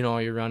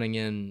 you're running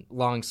in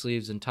long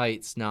sleeves and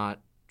tights, not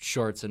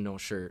shorts and no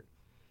shirt.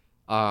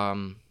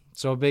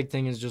 So a big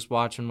thing is just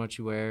watching what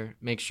you wear.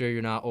 Make sure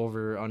you're not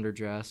over or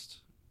underdressed.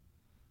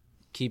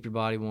 Keep your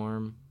body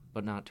warm,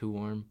 but not too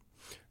warm.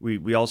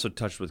 We also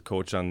touched with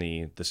Coach on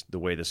the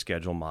way the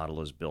schedule model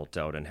is built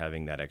out and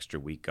having that extra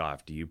week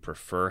off. Do you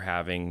prefer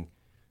having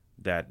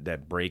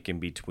that break in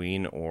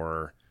between,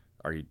 or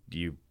do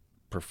you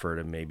prefer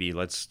to maybe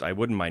I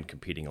wouldn't mind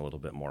competing a little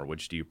bit more.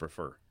 Which do you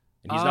prefer?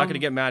 And he's not going to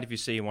get mad if you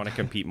say you want to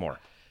compete more.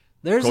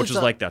 Coaches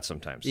like that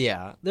sometimes.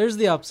 Yeah, there's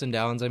the ups and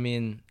downs.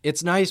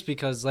 It's nice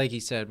because, like he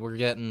said, we're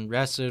getting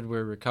rested,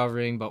 we're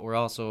recovering, but we're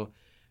also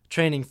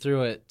training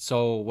through it.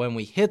 So when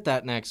we hit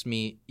that next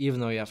meet, even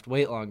though you have to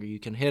wait longer, you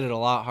can hit it a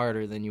lot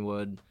harder than you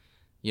would,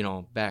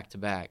 back to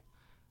back.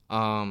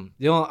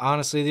 The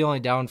only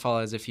downfall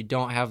is if you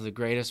don't have the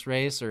greatest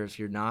race or if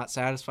you're not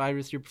satisfied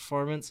with your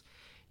performance,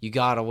 you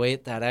got to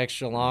wait that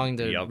extra long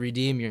to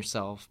redeem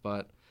yourself.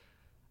 But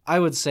I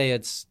would say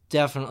it's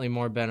definitely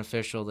more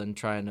beneficial than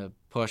trying to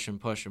push and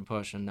push and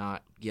push and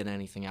not get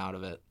anything out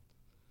of it.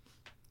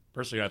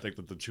 Personally, I think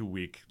that the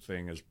 2-week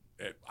thing is,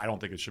 I don't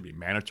think it should be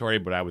mandatory,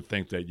 but I would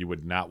think that you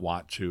would not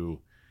want to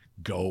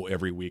go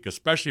every week,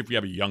 especially if you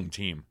have a young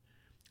team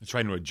and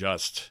trying to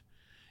adjust.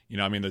 You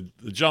know, I mean,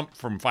 the jump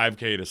from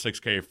 5K to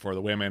 6K for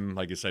the women,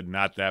 like you said,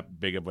 not that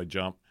big of a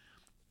jump.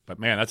 But,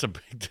 man, that's a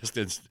big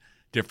distance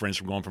difference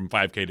from going from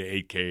 5K to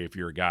 8K if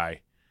you're a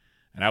guy.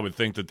 And I would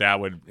think that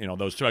would, you know,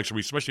 those 2 extra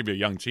weeks, especially if you're a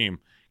young team,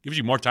 gives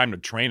you more time to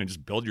train and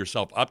just build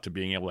yourself up to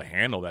being able to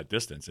handle that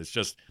distance. It's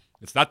just,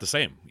 it's not the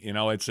same. You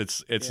know, it's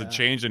a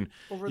change, and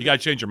you got to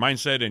change your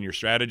mindset and your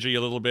strategy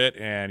a little bit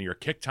and your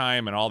kick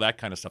time and all that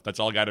kind of stuff. That's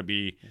all got to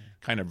be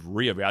kind of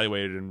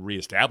reevaluated and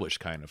reestablished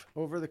kind of.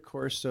 Over the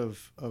course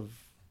of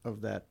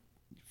that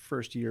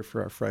first year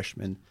for our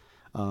freshmen,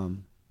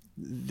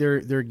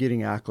 they're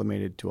getting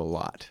acclimated to a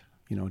lot.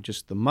 You know,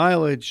 just the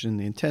mileage and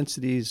the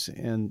intensities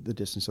and the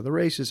distance of the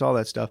races, all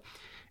that stuff.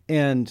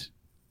 And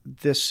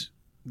this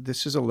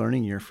is a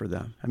learning year for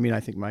them. I mean, I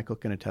think Michael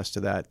can attest to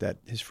that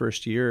his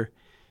first year,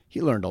 he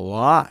learned a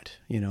lot,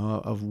 you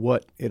know, of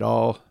what it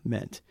all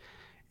meant.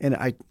 And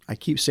I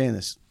keep saying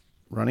this,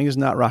 running is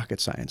not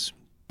rocket science,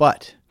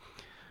 but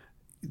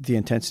the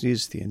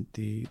intensities,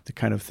 the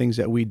kind of things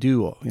that we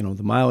do, you know,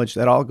 the mileage,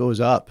 that all goes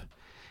up.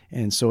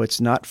 And so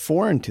it's not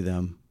foreign to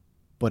them,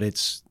 but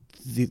it's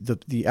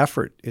the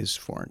effort is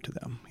foreign to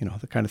them, you know,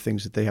 the kind of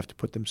things that they have to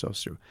put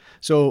themselves through.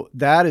 So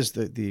that is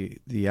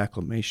the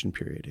acclimation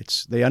period.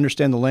 They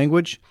understand the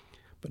language,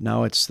 but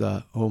now it's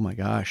oh my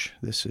gosh,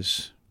 this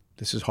is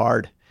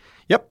hard.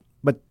 Yep.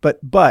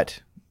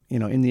 But you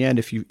know, in the end,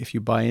 if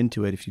you buy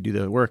into it, if you do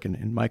the work,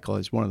 and Michael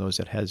is one of those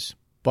that has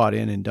bought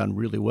in and done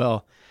really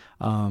well,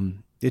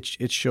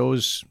 it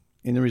shows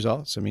in the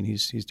results. I mean,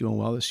 he's doing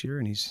well this year,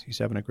 and he's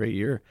having a great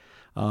year,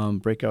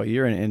 breakout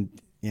year, and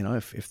you know,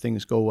 if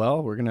things go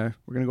well, we're gonna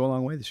go a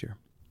long way this year.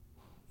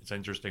 It's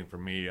interesting for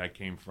me. I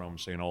came from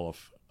St.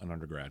 Olaf, an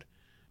undergrad,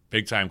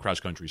 big time cross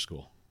country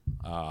school,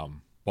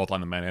 both on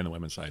the men and the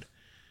women's side,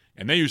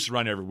 and they used to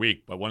run every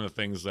week. But one of the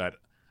things that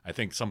I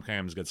think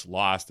sometimes gets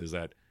lost is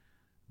that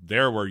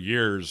there were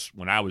years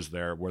when I was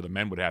there where the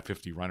men would have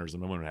 50 runners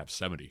and the women would have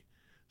 70.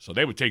 So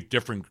they would take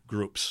different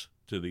groups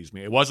to these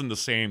meetings. It wasn't the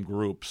same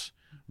groups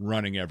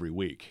running every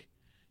week.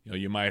 You know,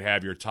 you might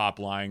have your top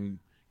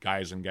line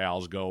guys and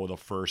gals go the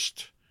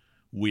first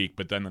week,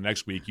 but then the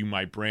next week you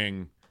might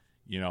bring,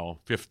 you know,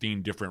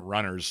 15 different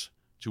runners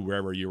to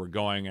wherever you were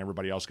going.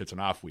 Everybody else gets an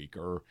off week,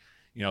 or,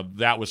 you know,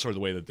 that was sort of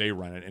the way that they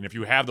run it. And if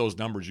you have those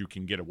numbers, you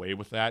can get away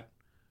with that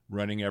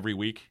running every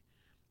week.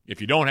 If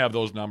you don't have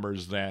those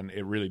numbers, then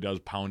it really does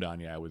pound on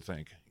you, I would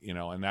think, you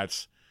know, and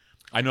that's,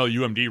 I know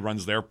UMD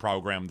runs their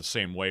program the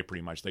same way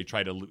pretty much. They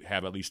try to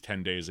have at least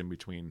 10 days in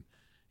between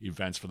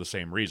events for the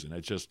same reason.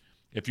 It's just,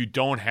 if you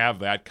don't have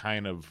that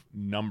kind of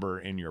number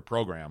in your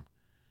program,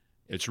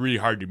 it's really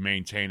hard to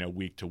maintain a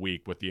week to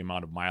week with the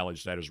amount of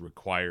mileage that is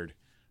required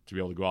to be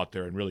able to go out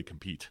there and really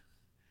compete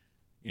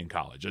in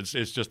college.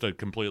 It's just a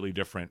completely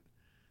different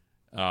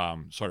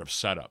sort of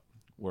setup.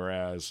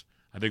 Whereas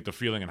I think the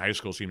feeling in high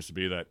school seems to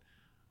be that,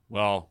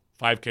 well,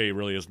 5K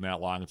really isn't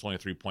that long. It's only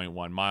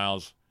 3.1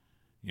 miles,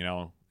 you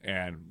know.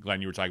 And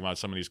Glenn, you were talking about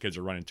some of these kids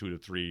are running 2 to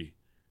 3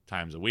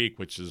 times a week,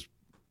 which is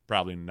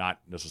probably not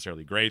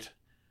necessarily great.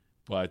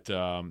 But,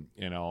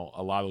 you know,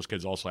 a lot of those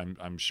kids also,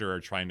 I'm sure, are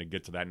trying to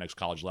get to that next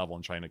college level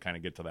and trying to kind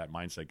of get to that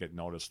mindset, get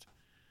noticed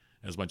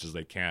as much as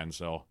they can.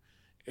 So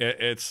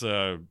it's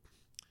John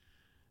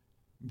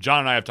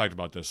and I have talked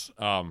about this.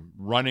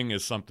 Running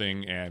is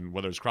something, and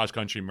whether it's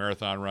cross-country,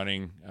 marathon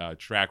running,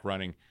 track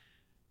running,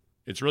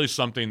 it's really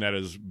something that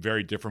is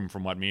very different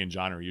from what me and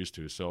John are used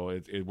to.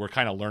 So we're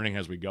kind of learning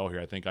as we go here.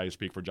 I think I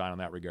speak for John in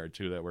that regard,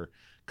 too, that we're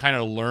kind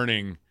of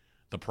learning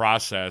the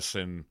process,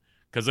 and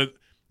because it's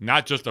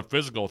not just a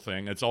physical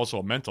thing, it's also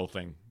a mental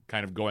thing,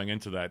 kind of going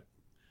into that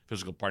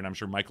physical part. And I'm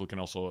sure Michael can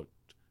also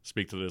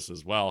speak to this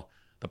as well.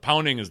 The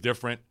pounding is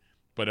different,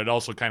 but it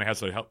also kind of has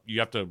to help. You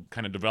have to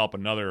kind of develop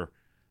another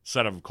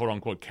set of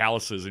quote-unquote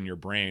calluses in your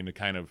brain to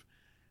kind of,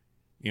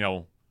 you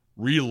know,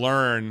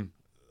 relearn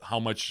how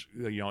much,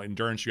 you know,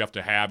 endurance you have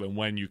to have and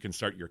when you can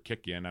start your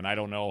kick in. And I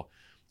don't know,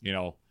 you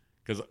know,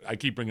 because I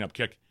keep bringing up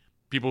kick.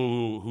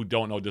 People who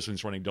don't know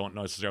distance running don't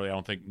necessarily, I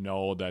don't think,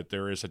 know that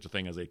there is such a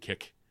thing as a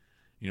kick,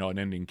 you know, an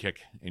ending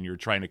kick, and you're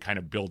trying to kind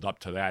of build up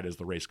to that as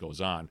the race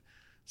goes on.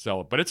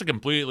 So, but it's a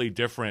completely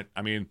different,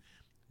 I mean,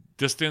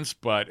 distance,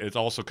 but it's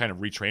also kind of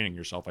retraining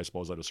yourself, I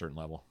suppose, at a certain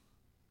level.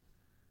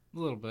 A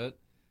little bit.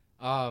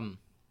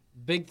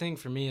 Big thing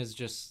for me is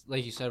just,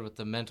 like you said, with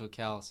the mental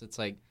callus. It's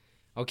like,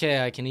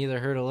 okay, I can either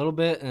hurt a little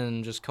bit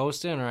and just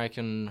coast in, or I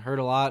can hurt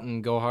a lot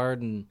and go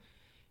hard. And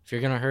if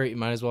you're going to hurt, you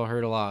might as well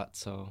hurt a lot.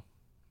 So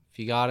if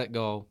you got it,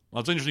 go.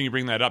 Well, it's interesting you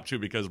bring that up, too,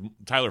 because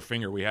Tyler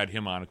Finger, we had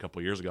him on a couple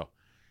of years ago,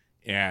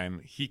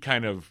 and he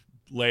kind of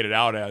laid it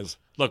out as,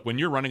 look, when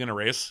you're running in a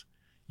race,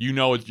 you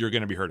know you're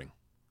going to be hurting.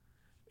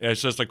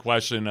 It's just a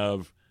question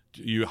of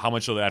how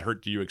much of that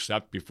hurt do you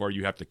accept before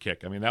you have to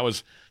kick. I mean, that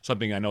was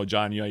something I know,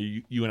 John,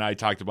 you and I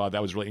talked about.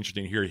 That was really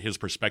interesting to hear his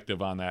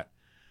perspective on that.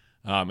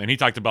 And he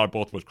talked about it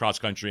both with cross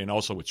country and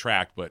also with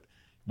track. But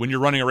when you're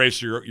running a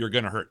race, you're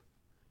going to hurt.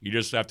 You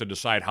just have to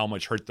decide how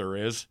much hurt there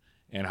is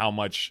and how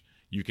much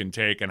you can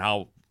take and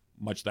how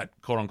much that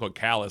quote-unquote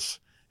callus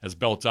has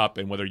built up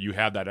and whether you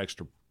have that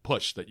extra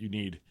push that you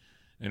need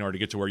in order to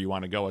get to where you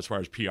want to go as far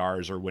as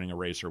PRs or winning a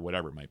race or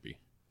whatever it might be.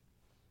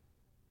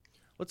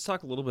 Let's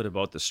talk a little bit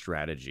about the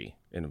strategy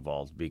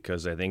involved,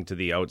 because I think to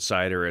the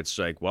outsider, it's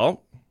like,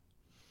 well,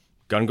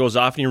 gun goes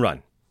off and you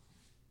run.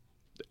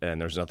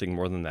 And there's nothing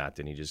more than that,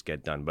 then you just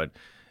get done. But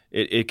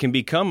it can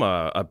become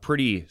a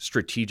pretty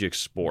strategic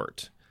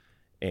sport.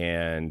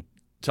 And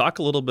talk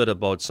a little bit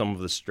about some of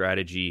the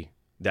strategy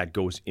that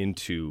goes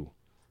into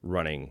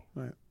running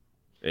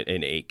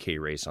an 8K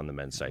race on the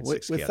men's side, 6K on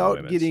the without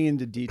women's. getting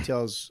into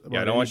details.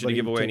 Yeah, I don't want you to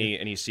give away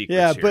any secrets.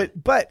 Yeah, here.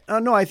 but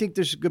no, I think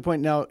there's a good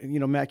point. Now,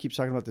 Matt keeps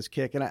talking about this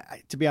kick, and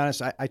I to be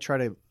honest, I try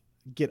to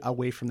get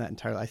away from that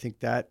entirely. I think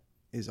that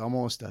is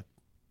almost a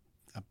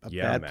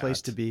bad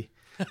place to be.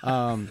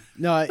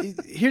 No,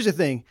 here's the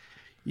thing: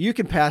 you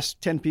can pass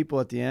 10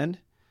 people at the end,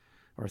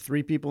 or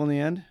 3 people in the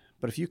end.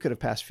 But if you could have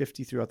passed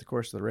 50 throughout the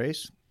course of the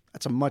race,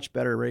 that's a much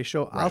better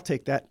ratio. Right. I'll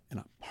take that in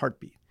a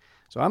heartbeat.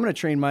 So I'm going to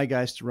train my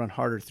guys to run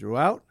harder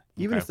throughout,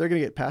 even if they're going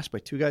to get passed by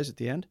 2 guys at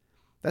the end.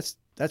 That's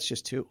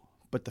just 2.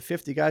 But the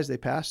 50 guys they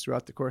pass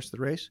throughout the course of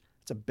the race,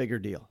 it's a bigger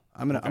deal.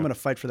 I'm going to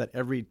fight for that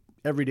every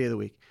day of the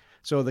week.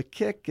 So the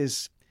kick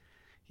is,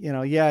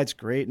 it's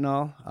great and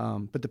all,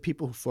 but the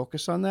people who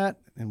focus on that,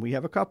 and we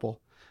have a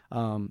couple,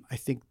 I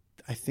think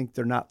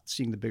they're not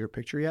seeing the bigger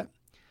picture yet.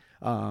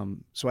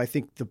 So I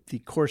think the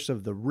course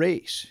of the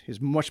race is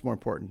much more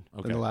important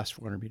than the last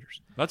 400 meters.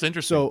 That's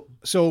interesting.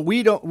 So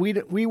we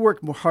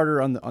work more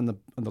harder on the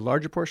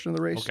larger portion of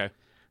the race. Okay.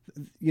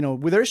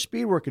 With there's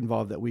speed work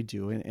involved that we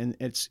do, and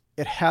it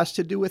has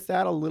to do with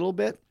that a little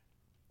bit,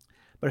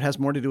 but it has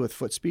more to do with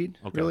foot speed,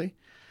 really.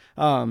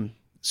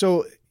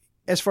 So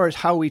as far as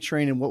how we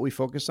train and what we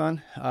focus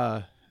on,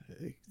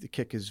 the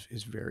kick is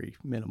very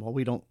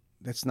minimal.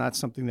 That's not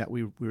something that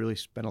we really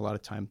spend a lot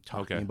of time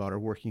talking about or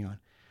working on.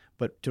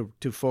 But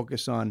to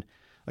focus on,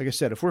 like I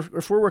said, if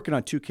we're working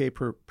on 2K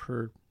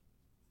per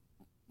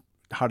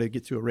how to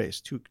get through a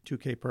race,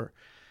 2K per,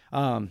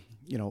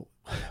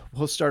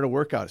 we'll start a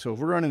workout. So if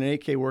we're running an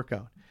 8K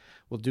workout,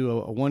 we'll do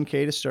a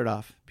 1K to start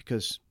off,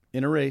 because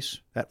in a race,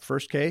 that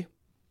first K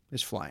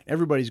is flying.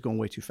 Everybody's going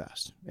way too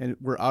fast, and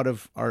we're out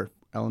of our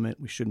element.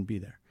 We shouldn't be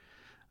there.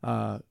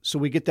 So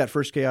we get that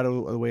first K out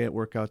of the way at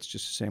workouts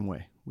just the same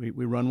way. We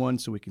run one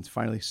so we can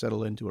finally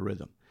settle into a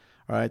rhythm.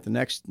 All right,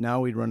 now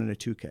we'd run in a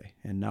 2K,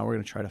 and now we're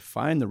going to try to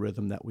find the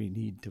rhythm that we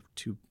need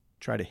to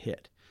try to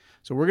hit.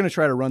 So we're going to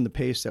try to run the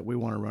pace that we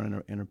want to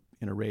run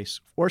in a race,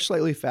 or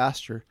slightly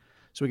faster,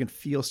 so we can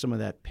feel some of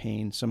that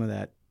pain, some of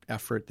that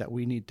effort that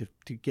we need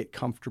to get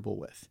comfortable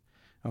with.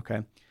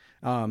 Okay,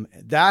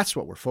 that's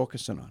what we're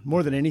focusing on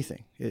more than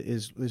anything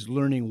is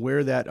learning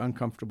where that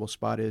uncomfortable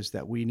spot is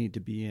that we need to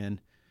be in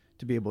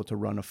to be able to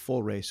run a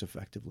full race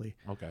effectively.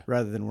 Okay,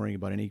 rather than worrying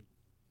about any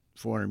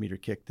 400-meter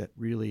kick that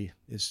really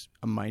is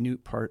a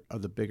minute part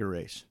of the bigger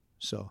race.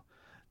 So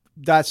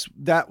that's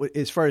that.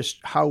 As far as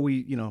how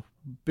we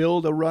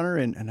build a runner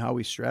and how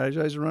we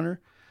strategize a runner,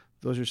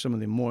 those are some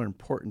of the more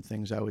important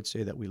things I would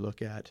say that we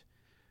look at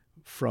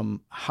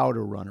from how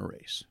to run a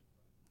race.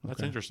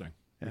 That's interesting,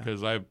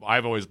 because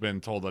I've always been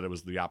told that it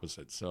was the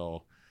opposite.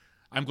 So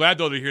I'm glad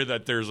though to hear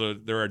that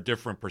there are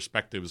different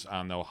perspectives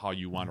on how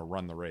you want to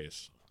run the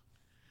race,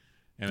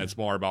 and it's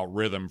more about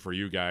rhythm for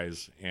you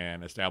guys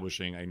and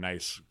establishing a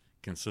nice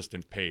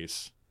consistent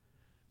pace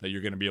that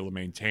you're going to be able to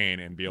maintain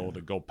and be able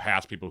to go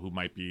past people who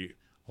might be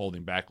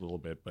holding back a little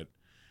bit. But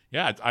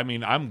yeah,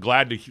 I'm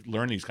glad to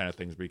learn these kind of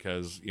things,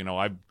 because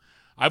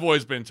I've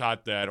always been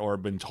taught that, or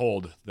been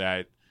told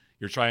that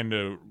you're trying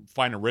to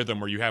find a rhythm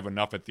where you have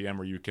enough at the end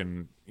where you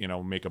can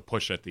make a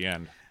push at the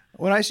end.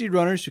 When I see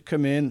runners who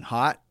come in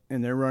hot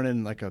and they're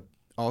running like a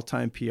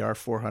all-time PR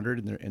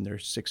 400 in their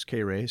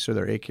 6K race or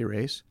their 8K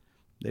race,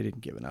 they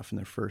didn't give enough in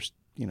their first,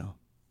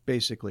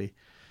 basically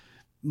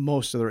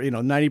most of the,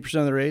 90%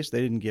 of the race, they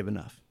didn't give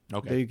enough.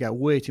 Okay. They got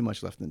way too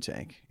much left in the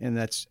tank. And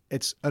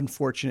it's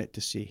unfortunate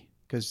to see,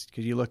 because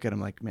you look at them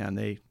like, man,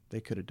 they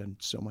could have done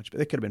so much, but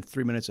they could have been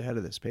 3 minutes ahead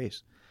of this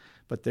pace.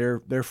 But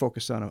they're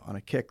focused on a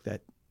kick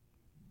that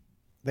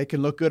they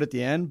can look good at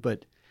the end,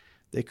 but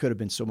they could have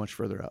been so much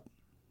further up.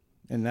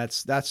 And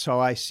that's how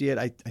I see it.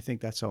 I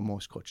think that's how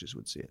most coaches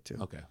would see it too.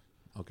 Okay.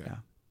 Yeah.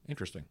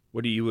 Interesting.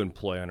 What do you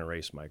employ on a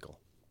race, Michael?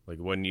 Like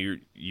when you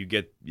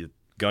get your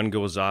gun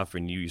goes off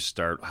and you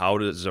start, how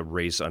does a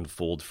race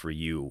unfold for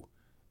you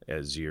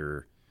as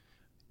you're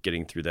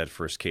getting through that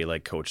first K,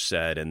 like Coach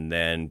said, and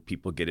then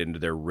people get into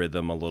their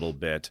rhythm a little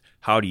bit?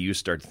 How do you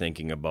start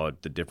thinking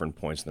about the different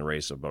points in the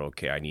race about,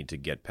 okay, I need to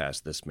get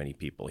past this many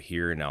people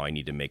here, now I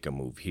need to make a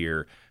move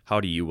here? How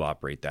do you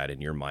operate that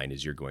in your mind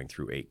as you're going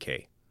through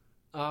 8K?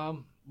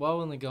 Well,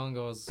 when the gun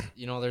goes,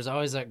 there's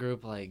always that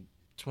group like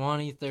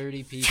 20,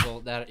 30 people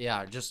that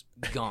are just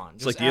gone.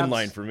 It's like the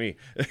inline for me.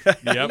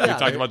 Yep, we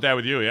talked about that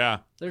with you. Yeah,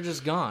 they're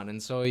just gone,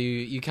 and so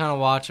you kind of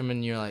watch them,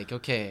 and you're like,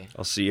 okay,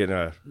 I'll see you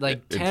in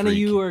like 10 of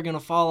you are gonna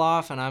fall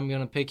off, and I'm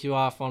gonna pick you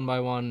off one by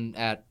one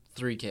at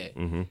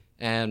 3K,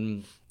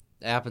 and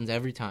it happens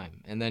every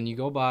time. And then you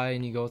go by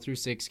and you go through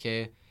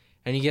 6K,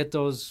 and you get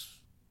those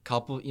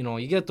couple,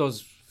 you get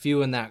those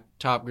few in that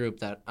top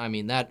group that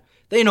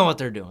they know what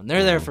they're doing.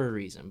 They're there for a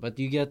reason, but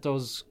you get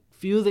those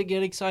few that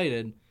get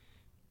excited.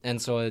 And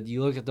so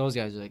you look at those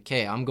guys, you're like,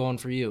 okay, I'm going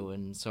for you.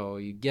 And so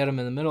you get them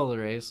in the middle of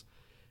the race.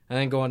 And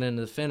then going into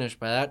the finish,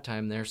 by that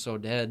time, they're so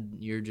dead,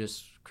 you're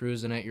just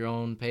cruising at your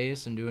own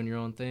pace and doing your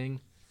own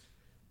thing.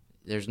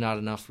 There's not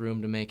enough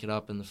room to make it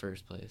up in the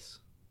first place.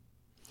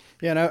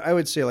 Yeah, and I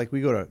would say, like,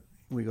 we go to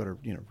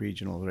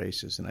regional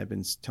races, and I've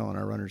been telling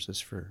our runners this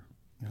for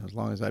as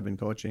long as I've been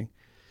coaching.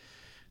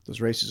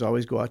 Those races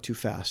always go out too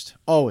fast.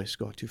 Always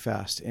go out too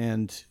fast.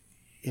 And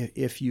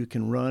if you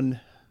can run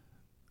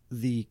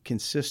the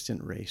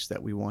consistent race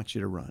that we want you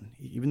to run,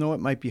 even though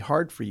it might be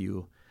hard for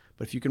you,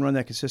 but if you can run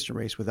that consistent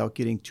race without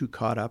getting too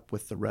caught up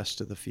with the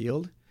rest of the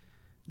field,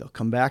 they'll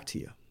come back to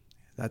you.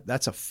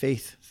 That's a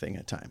faith thing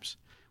at times,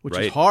 which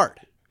is hard.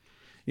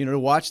 To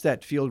watch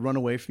that field run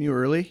away from you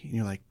early, and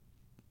you're like,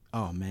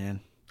 oh man,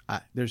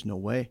 there's no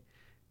way.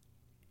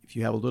 If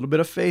you have a little bit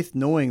of faith,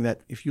 knowing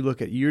that if you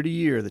look at year to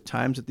year, the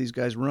times that these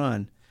guys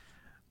run,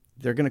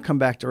 they're going to come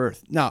back to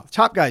earth. Now,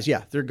 top guys,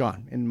 yeah, they're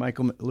gone. And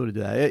Michael alluded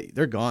to that.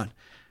 They're gone.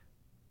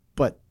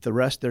 But the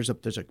rest, there's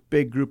a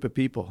big group of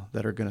people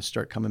that are going to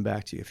start coming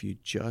back to you if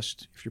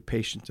you're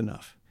patient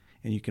enough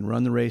and you can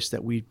run the race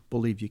that we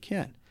believe you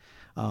can.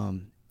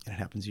 And it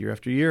happens year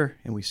after year,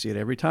 and we see it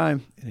every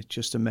time, and it's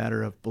just a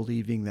matter of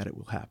believing that it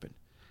will happen.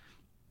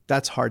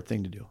 That's a hard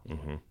thing to do.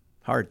 Mm-hmm.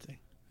 Hard thing.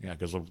 Yeah,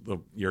 because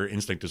your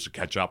instinct is to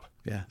catch up.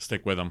 Yeah,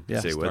 stick with them. Yeah,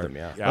 stay with them.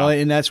 Yeah. Well,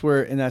 and that's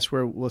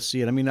where we'll see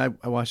it. I mean, I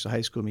watched the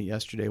high school meet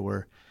yesterday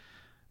where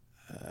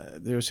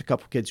there was a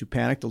couple kids who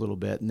panicked a little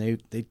bit,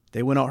 and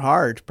they went out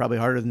hard, probably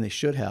harder than they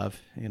should have,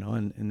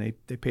 and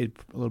they paid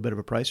a little bit of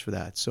a price for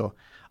that. So,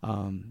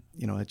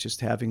 it's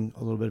just having a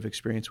little bit of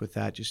experience with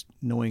that, just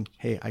knowing,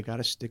 hey, I got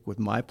to stick with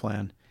my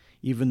plan,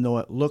 even though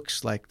it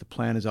looks like the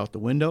plan is out the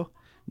window.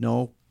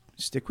 No,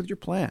 stick with your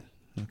plan.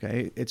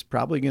 Okay, it's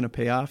probably going to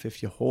pay off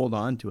if you hold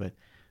on to it,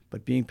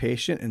 but being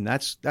patient, and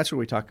that's what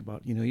we talk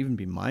about. Even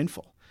be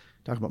mindful.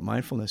 Talk about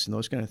mindfulness and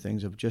those kind of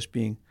things of just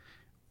being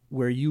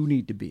where you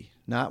need to be,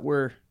 not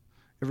where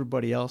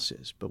everybody else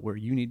is, but where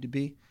you need to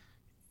be.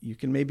 You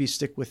can maybe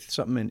stick with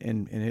something,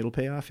 and it'll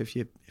pay off if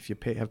you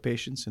have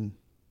patience and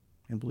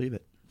believe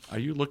it. Are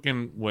you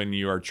looking, when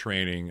you are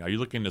training, are you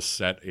looking to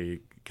set a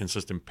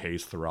consistent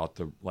pace throughout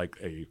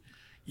a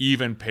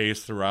even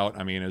pace throughout?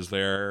 I mean, is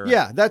there?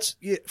 Yeah, that's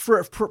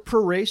for per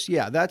race.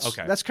 Yeah, that's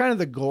kind of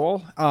the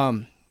goal.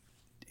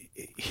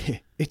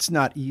 It's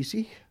not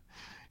easy.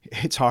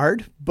 It's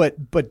hard,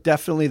 but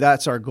definitely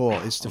that's our goal,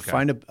 is to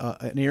find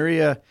an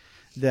area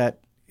that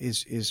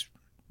is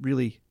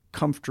really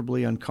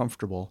comfortably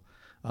uncomfortable,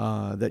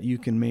 that you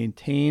can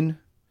maintain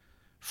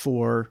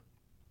for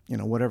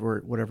whatever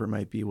it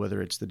might be,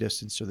 whether it's the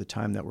distance or the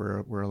time that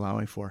we're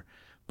allowing for.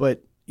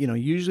 But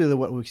usually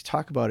what we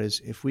talk about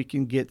is if we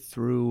can get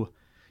through,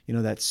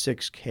 that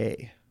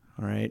 6K,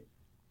 all right,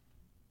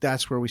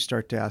 that's where we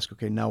start to ask,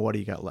 okay, now what do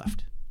you got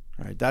left?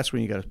 All right, that's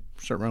when you got to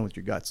start running with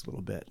your guts a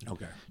little bit.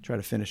 Okay. Try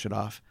to finish it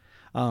off.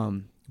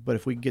 But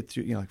if we get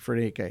through, like for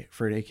an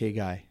 8K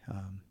guy,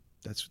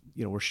 that's,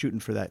 we're shooting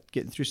for that,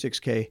 getting through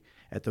 6K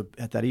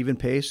at that even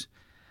pace.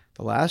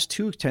 The last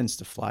two tends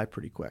to fly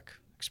pretty quick,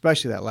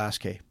 especially that last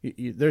K.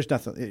 There's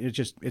nothing.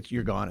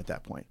 You're gone at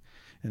that point.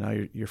 And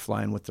now you're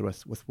flying with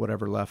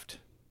whatever left,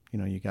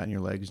 you got in your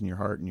legs and your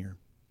heart and your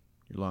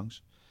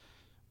lungs.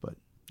 But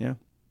yeah,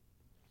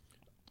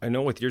 I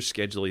know with your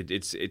schedule,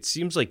 it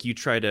seems like you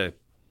try to.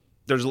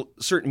 There's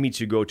certain meets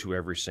you go to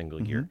every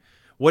single year.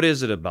 What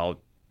is it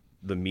about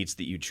the meets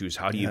that you choose?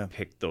 How do you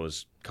pick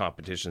those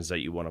competitions that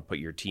you want to put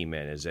your team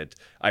in? Is it,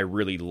 I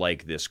really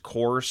like this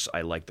course,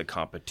 I like the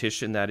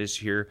competition that is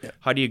here? Yeah.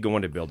 How do you go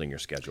into building your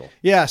schedule?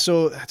 Yeah,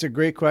 so that's a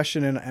great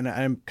question, and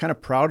I'm kind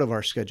of proud of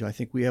our schedule. I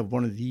think we have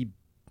one of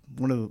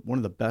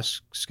the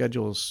best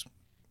schedules,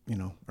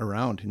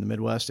 around in the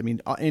Midwest. I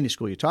mean, any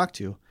school you talk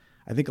to,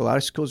 I think a lot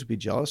of schools would be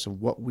jealous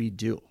of what we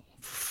do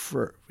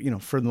for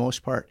the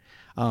most part.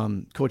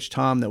 Coach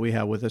Tom that we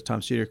have with us,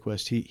 Tom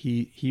Cedarquist,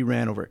 he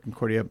ran over at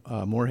Concordia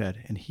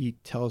Moorhead, and he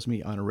tells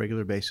me on a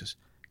regular basis,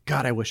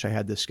 God, I wish I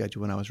had this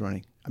schedule when I was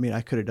running. I mean,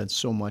 I could have done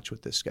so much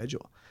with this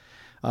schedule.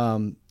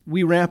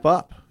 We ramp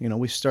up.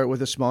 We start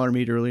with a smaller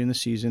meet early in the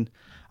season,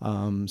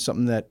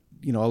 something that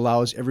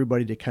allows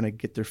everybody to kind of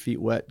get their feet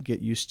wet, get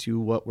used to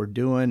what we're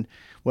doing,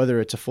 whether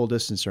it's a full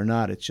distance or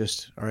not. It's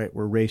just, all right,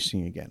 we're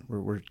racing again.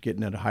 We're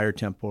getting at a higher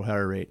tempo,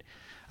 higher rate.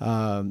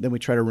 Then we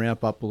try to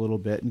ramp up a little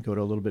bit and go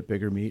to a little bit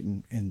bigger meet,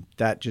 and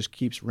that just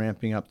keeps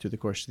ramping up through the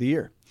course of the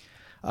year.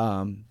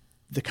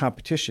 The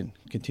competition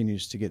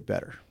continues to get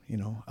better.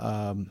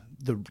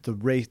 The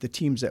race, the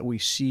teams that we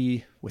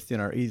see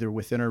either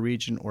within our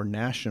region or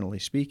nationally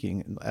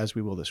speaking, as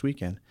we will this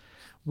weekend,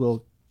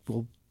 will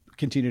will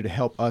continue to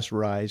help us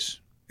rise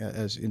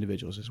as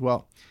individuals as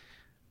well.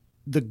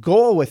 The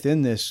goal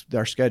within this,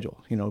 our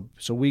schedule,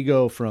 so we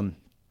go from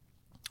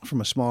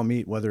a small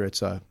meet, whether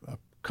it's a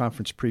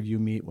conference preview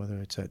meet, whether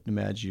it's at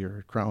Nemadji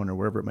or Crown or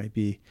wherever it might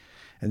be,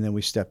 and then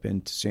we step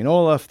into St.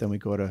 Olaf, then we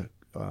go to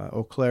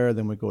Eau Claire,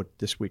 then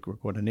this week we're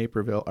going to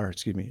Naperville,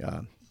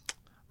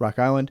 Rock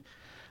Island.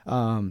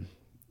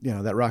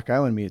 That Rock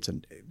Island meet, it's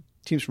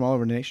teams from all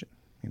over the nation.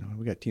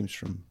 We got teams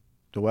from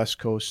the West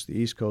Coast, the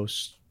East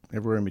Coast,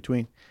 everywhere in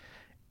between.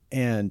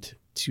 And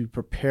to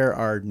prepare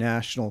our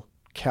national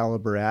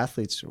caliber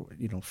athletes,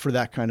 for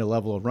that kind of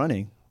level of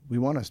running, we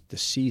want us to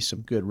see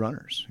some good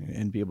runners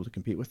and be able to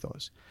compete with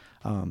those.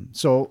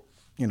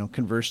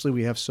 Conversely,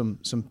 we have some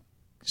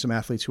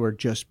athletes who are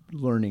just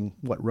learning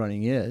what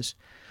running is,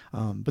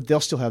 but they'll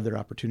still have their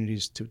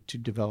opportunities to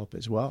develop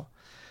as well.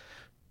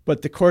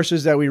 But the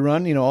courses that we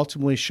run,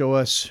 ultimately show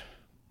us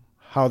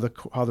how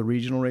the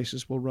regional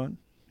races will run,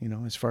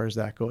 as far as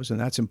that goes. And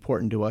that's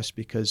important to us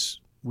because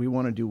we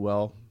want to do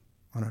well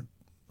on a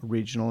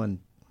regional and,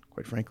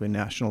 quite frankly,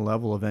 national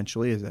level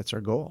eventually. That's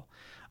our goal.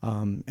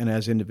 And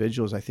as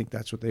individuals, I think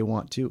that's what they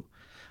want too.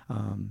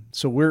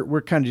 So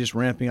we're kind of just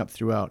ramping up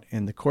throughout.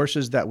 And the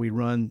courses that we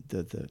run,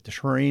 the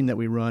terrain that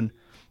we run,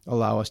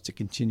 allow us to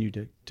continue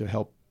to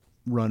help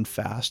run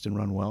fast and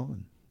run well.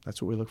 And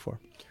that's what we look for.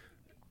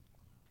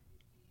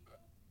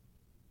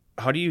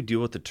 How do you deal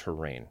with the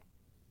terrain?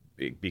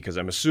 Because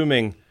I'm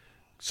assuming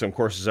some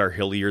courses are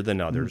hillier than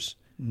others.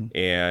 Mm-hmm.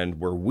 And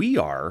where we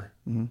are,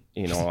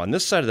 on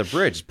this side of the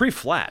bridge, it's pretty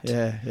flat.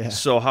 Yeah.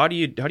 So how do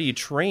you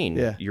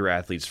train your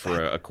athletes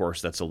for a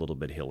course that's a little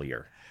bit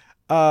hillier?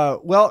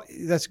 Well,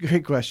 that's a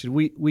great question.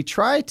 We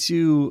try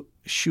to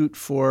shoot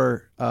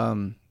for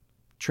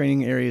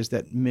training areas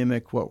that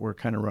mimic what we're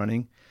kind of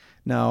running.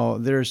 Now,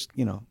 there's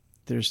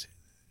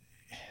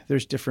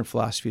different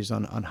philosophies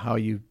on how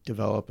you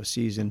develop a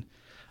season.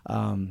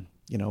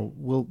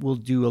 We'll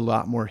do a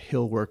lot more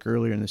hill work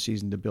earlier in the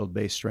season to build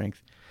base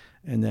strength,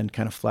 and then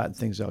kind of flatten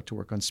things out to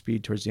work on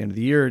speed towards the end of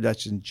the year.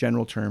 That's in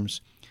general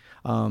terms.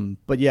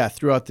 But yeah,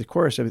 throughout the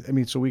course,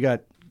 so we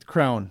got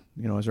Crown,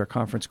 as our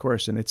conference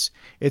course, and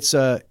it's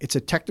a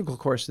technical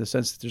course in the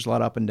sense that there's a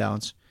lot of up and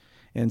downs,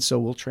 and so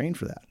we'll train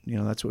for that.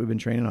 That's what we've been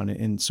training on.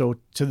 And so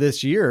to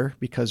this year,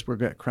 because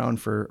we're at Crown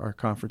for our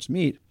conference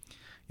meet,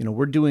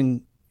 we're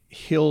doing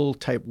hill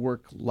type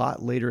work a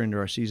lot later into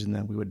our season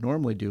than we would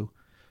normally do,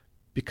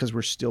 because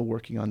we're still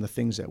working on the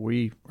things that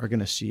we are going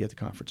to see at the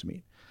conference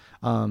meet.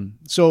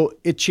 So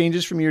it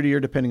changes from year to year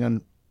depending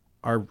on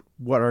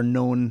what our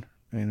known,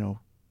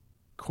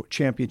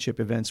 championship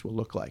events will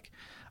look like.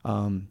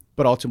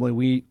 But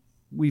ultimately,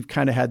 we've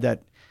kind of had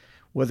that,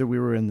 whether we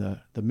were in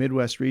the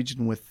Midwest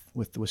region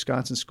with the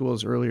Wisconsin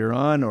schools earlier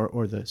on,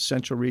 or the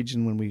Central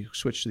region when we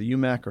switched to the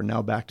UMAC, or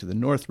now back to the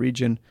North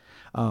region.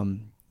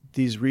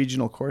 These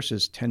regional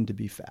courses tend to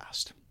be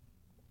fast.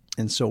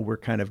 And so we're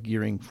kind of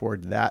gearing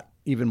forward to that,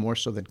 even more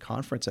so than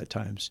conference at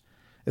times,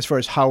 as far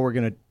as how we're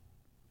going to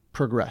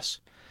progress.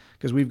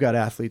 Because we've got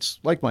athletes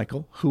like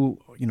Michael who,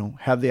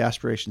 have the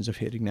aspirations of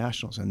hitting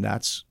nationals, and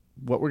that's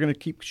what we're going to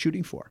keep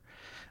shooting for.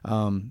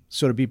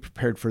 So to be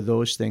prepared for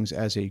those things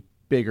as a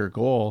bigger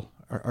goal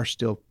are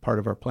still part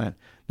of our plan.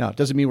 Now, it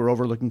doesn't mean we're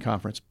overlooking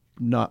conference,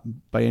 not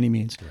by any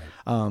means.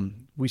 Right.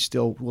 We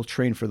still will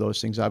train for those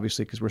things,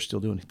 obviously, because we're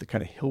still doing the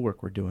kind of hill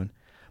work we're doing.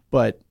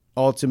 But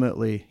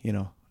ultimately,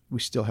 we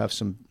still have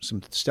some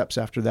steps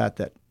after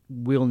that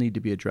will need to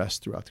be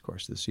addressed throughout the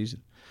course of the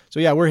season. So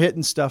yeah, we're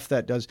hitting stuff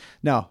that does.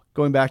 Now,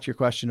 going back to your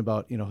question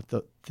about,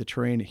 the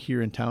terrain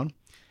here in town.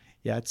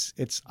 Yeah,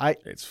 it's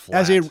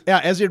flat.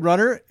 As a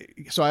runner,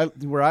 so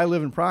where I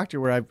live in Proctor,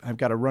 where I've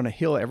got to run a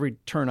hill every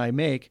turn I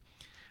make,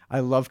 I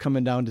love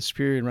coming down to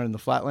Superior and running the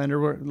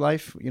Flatlander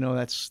life.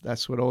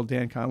 That's what old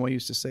Dan Conway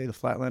used to say, the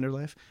Flatlander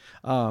life.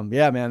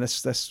 Yeah, man,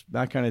 that's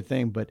that kind of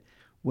thing. But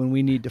when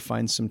we need to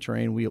find some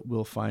terrain,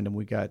 we'll find them.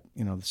 We got,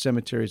 the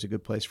cemetery is a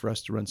good place for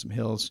us to run some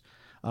hills.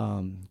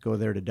 Go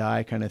there to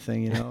die kind of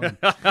thing,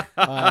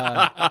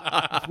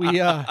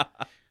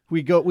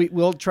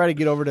 We'll try to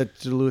get over to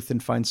Duluth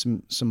and find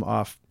some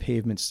off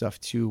pavement stuff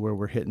too, where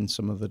we're hitting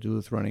some of the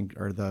Duluth running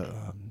or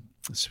the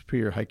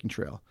Superior hiking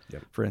trail,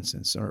 for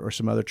instance, or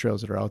some other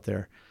trails that are out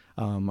there.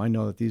 I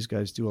know that these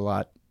guys do a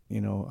lot,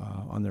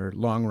 on their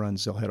long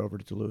runs, they'll head over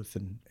to Duluth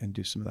and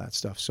do some of that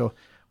stuff. So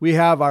we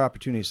have our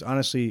opportunities.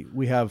 Honestly,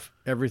 we have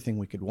everything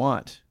we could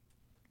want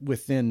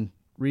within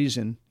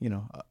reason.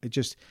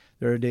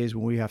 There are days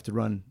when we have to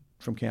run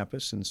from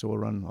campus, and so we'll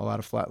run a lot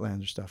of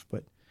Flatlander stuff.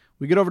 But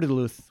we get over to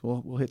Duluth,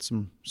 we'll hit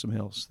some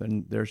hills.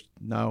 Then there's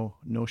now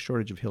no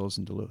shortage of hills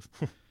in Duluth.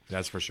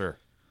 That's for sure.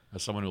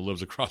 As someone who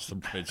lives across the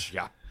bridge,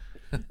 yeah.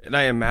 And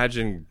I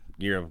imagine,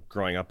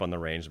 growing up on the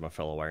range, I'm a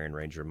fellow Iron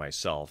Ranger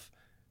myself,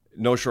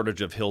 no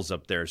shortage of hills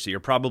up there. So you're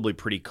probably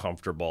pretty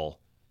comfortable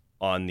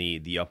on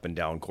the up and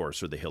down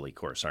course or the hilly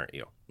course, aren't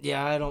you?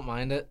 Yeah, I don't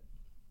mind it.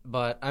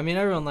 But,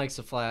 everyone likes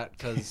a flat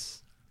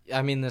because,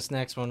 this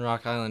next one,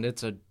 Rock Island,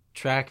 it's a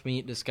track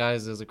meet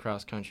disguised as a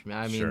cross-country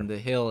meet. Sure. The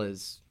hill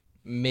is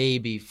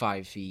maybe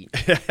 5 feet,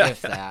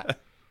 if that.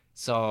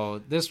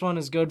 So this one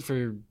is good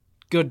for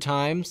good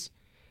times.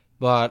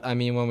 But, I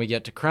mean, when we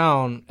get to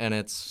Crown and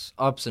it's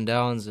ups and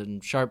downs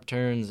and sharp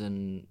turns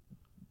and,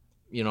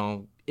 you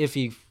know,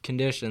 iffy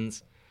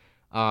conditions,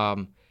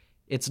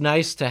 it's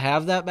nice to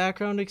have that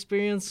background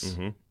experience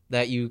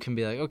that you can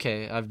be like,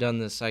 okay, I've done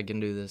this, I can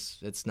do this.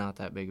 It's not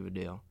that big of a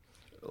deal.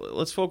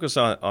 Let's focus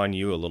on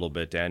you a little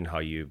bit, Dan,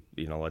 how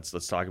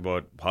let's talk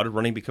about how did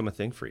running become a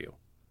thing for you?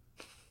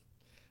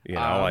 You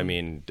know, I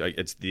mean,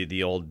 it's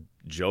the old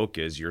joke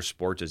is your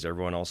sport is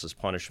everyone else's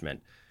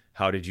punishment.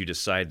 How did you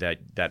decide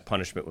that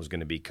punishment was going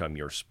to become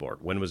your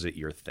sport? When was it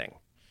your thing?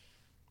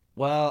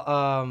 Well,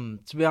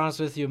 to be honest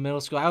with you, in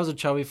middle school, I was a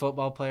chubby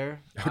football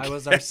player. Okay. I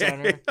was our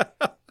center.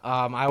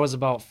 I was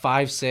about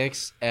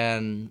 5'6"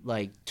 and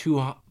like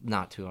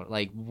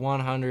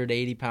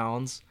 180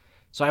 pounds.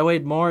 So I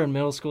weighed more in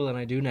middle school than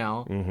I do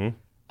now.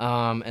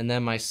 And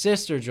then my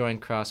sister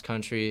joined cross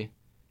country,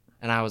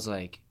 and I was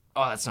like,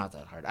 oh, that's not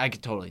that hard. I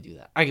could totally do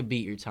that. I could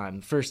beat your time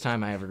the first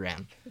time I ever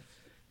ran.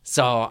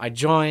 So I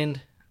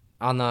joined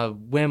on the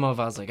whim of,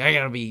 I was like, I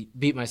got to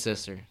beat my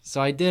sister.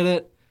 So I did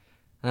it,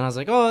 and I was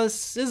like, oh,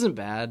 this isn't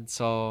bad.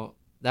 So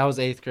that was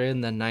 8th grade,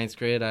 and then 9th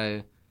grade,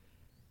 I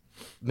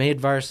made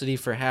varsity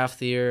for half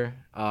the year.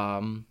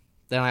 Then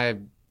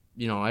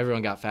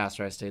everyone got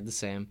faster. I stayed the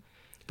same.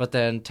 But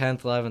then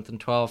 10th, 11th, and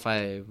 12th,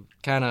 I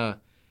kind of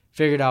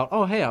figured out,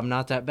 oh, hey, I'm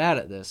not that bad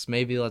at this.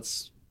 Maybe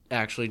let's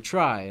actually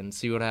try and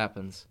see what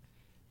happens.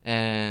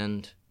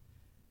 And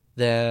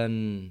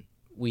then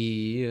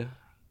 10th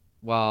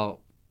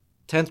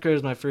grade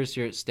was my first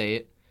year at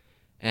state,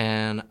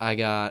 and I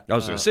got... I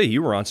was going to say,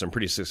 you were on some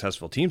pretty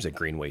successful teams at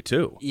Greenway,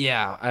 too.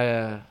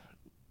 Yeah,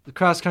 the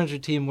cross-country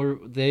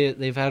team,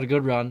 they've had a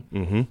good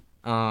run.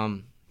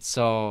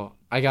 So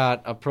I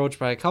got approached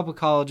by a couple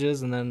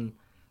colleges, and then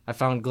I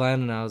found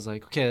Glenn, and I was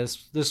like, okay,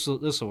 this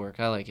will work.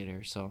 I like it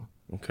here. So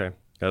okay.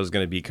 That was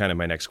going to be kind of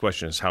my next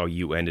question is how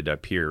you ended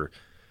up here,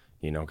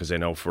 you know, because I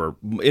know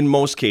in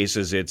most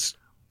cases it's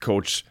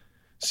coach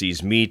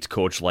sees meet,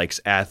 coach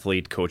likes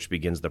athlete, coach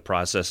begins the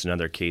process. In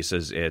other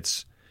cases,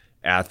 it's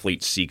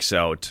athlete seeks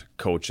out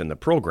coach in the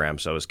program.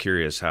 So I was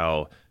curious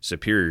how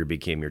Superior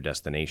became your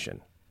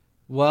destination.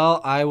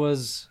 Well, I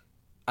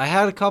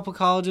had a couple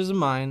colleges in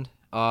mind.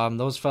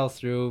 Those fell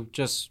through,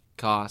 just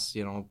costs,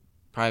 you know,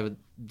 private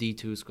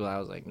D2 school. I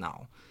was like,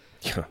 no.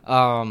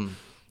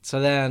 So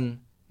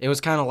then it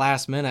was kind of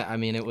last minute. I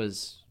mean, it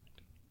was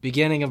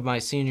beginning of my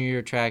senior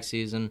year track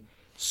season,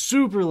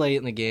 super late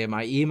in the game.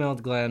 I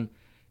emailed Glenn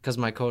because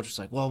my coach was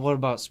like, well, what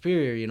about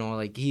Superior? You know,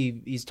 like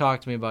he's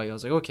talked to me about you. I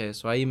was like, okay.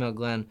 So I emailed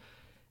Glenn,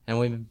 and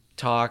we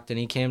talked, and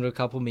he came to a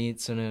couple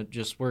meets, and it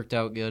just worked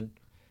out good.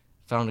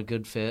 Found a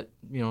good fit,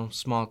 you know,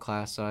 small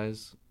class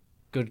size,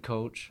 good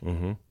coach.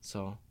 And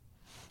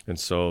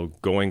so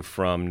going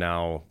from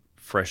now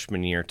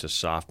freshman year to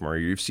sophomore,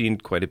 you've seen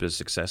quite a bit of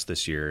success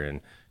this year, and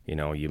you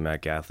know,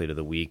 UMAC Athlete of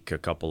the Week a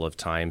couple of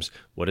times.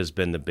 What has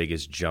been the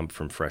biggest jump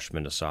from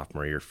freshman to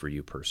sophomore year for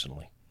you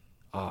personally?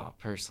 Oh,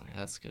 personally,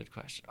 that's a good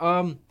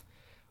question.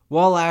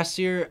 Well, last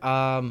year,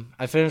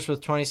 I finished with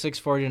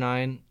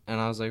 26.49,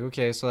 and I was like,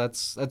 okay, so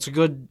that's a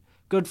good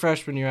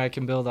freshman year. I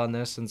can build on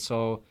this, and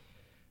so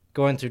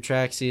going through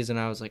track season,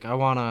 I was like, I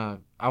wanna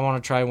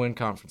try and win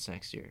conference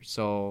next year.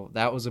 So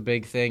that was a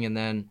big thing, and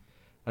then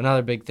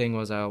another big thing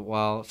was,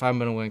 well, if I'm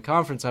gonna win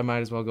conference, I might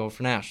as well go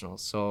for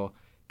nationals. So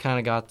kind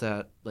of got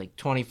that like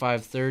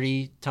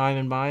 25-30 time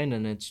in mind,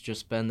 and it's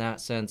just been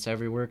that since.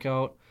 Every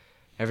workout,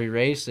 every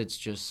race, it's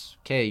just,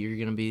 okay, you're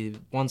going to be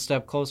one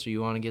step closer.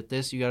 You want to get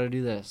this, you got to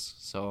do this.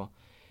 So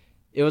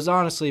it was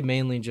honestly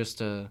mainly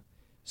just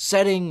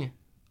setting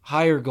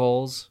higher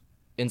goals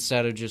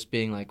instead of just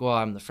being like, well,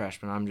 I'm the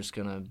freshman, I'm just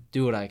going to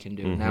do what I can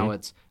do. Now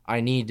it's,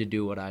 I need to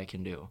do what I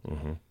can do.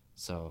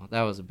 So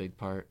that was a big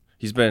part.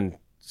 He's been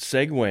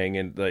segueing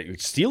and like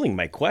stealing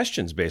my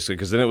questions basically,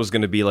 because then it was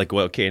going to be like,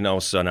 well, okay, no,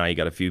 so now you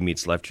got a few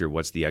meets left here.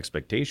 What's the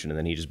expectation? And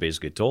then he just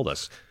basically told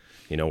us,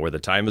 you know, where the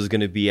time is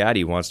going to be at.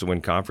 He wants to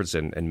win conference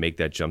and make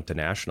that jump to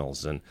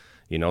nationals. And,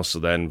 you know, so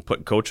then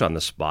put coach on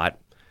the spot.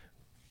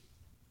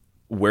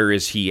 Where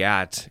is he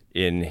at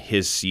in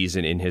his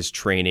season, in his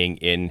training,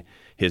 in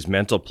his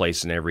mental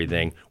place and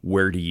everything?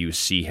 Where do you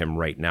see him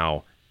right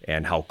now,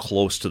 and how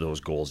close to those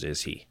goals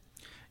is he?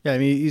 Yeah, I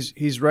mean,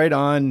 he's right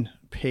on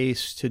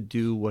pace to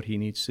do what he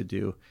needs to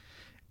do.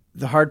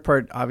 The hard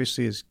part,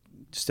 obviously, is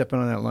stepping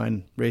on that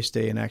line race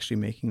day and actually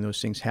making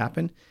those things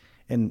happen,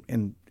 and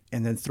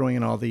then throwing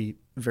in all the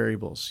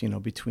variables, you know,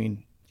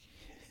 between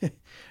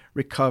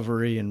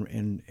recovery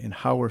and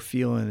how we're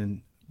feeling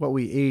and what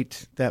we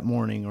ate that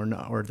morning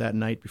or that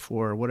night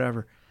before or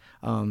whatever.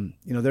 You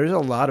know, there's a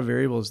lot of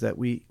variables that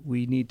we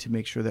need to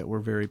make sure that we're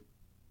very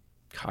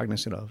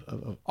cognizant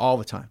of all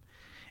the time.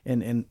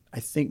 And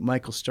I think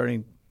Michael's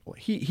starting.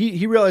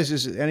 He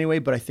realizes it anyway,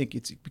 but I think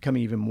it's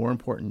becoming even more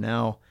important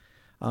now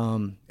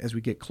as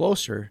we get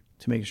closer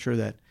to making sure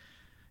that,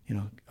 you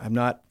know, I'm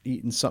not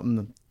eating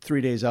something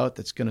 3 days out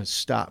that's going to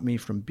stop me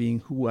from being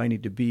who I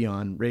need to be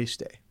on race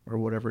day or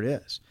whatever it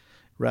is,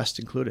 rest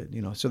included.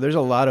 You know, so there's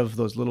a lot of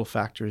those little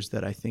factors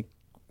that I think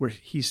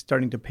he's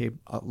starting to pay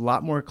a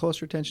lot more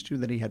closer attention to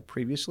than he had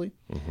previously.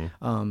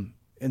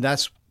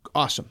 that's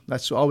awesome.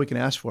 That's all we can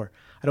ask for.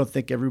 I don't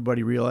think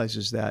everybody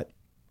realizes that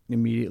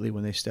immediately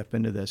when they step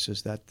into this,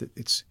 is that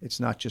it's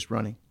not just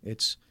running.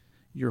 It's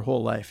your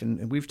whole life.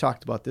 And we've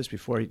talked about this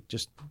before,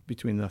 just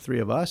between the three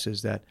of us,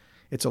 is that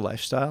it's a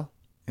lifestyle,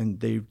 and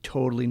they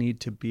totally need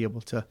to be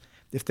able to,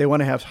 if they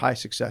want to have high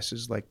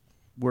successes like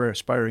we're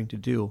aspiring to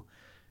do,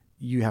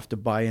 you have to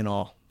buy in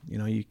all.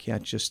 You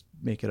can't just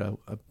make it a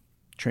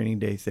training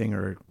day thing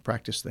or a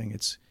practice thing.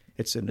 It's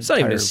not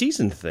even a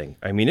season thing.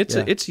 I mean, it's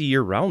a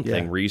year-round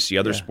thing where you see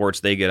other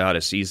sports, they get out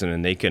of season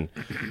and they can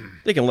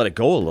let it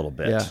go a little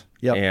bit. Yeah.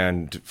 Yep.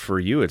 And for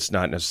you, it's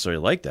not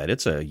necessarily like that.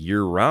 It's a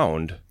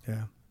year-round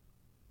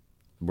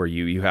where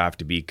you have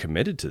to be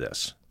committed to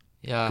this.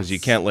 Yeah. Because you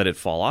can't let it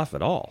fall off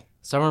at all.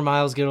 Summer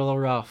miles get a little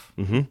rough.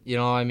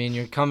 Mm-hmm.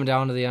 You're coming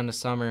down to the end of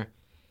summer.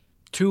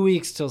 2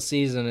 weeks till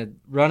season.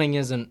 Running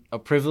isn't a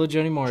privilege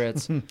anymore.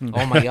 It's,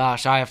 oh my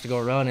gosh, I have to go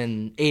run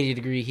in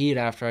 80-degree heat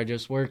after I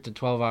just worked a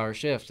 12-hour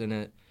shift in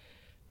it.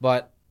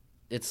 But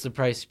it's the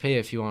price you pay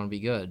if you want to be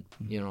good.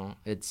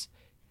 It's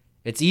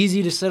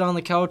easy to sit on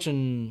the couch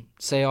and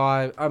say,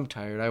 oh, I'm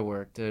tired, I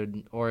worked.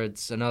 Or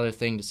it's another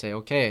thing to say,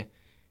 okay,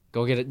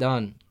 go get it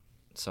done.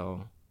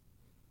 So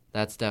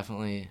that's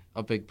definitely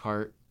a big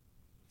part.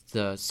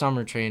 The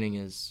summer training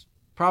is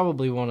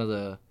probably one of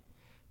the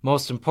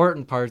most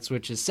important parts,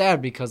 which is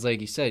sad because,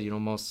 like you said,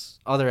 most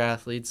other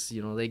athletes,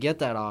 they get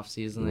that off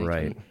season. They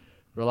can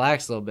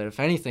relax a little bit. If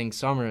anything,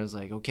 summer is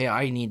like, okay,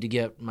 I need to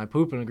get my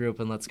poop in a group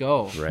and let's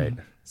go. Right.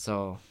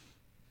 So,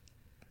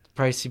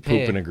 price you pay.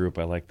 Poop in a group,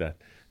 I like that.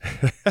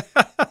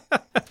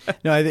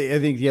 No, I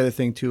think the other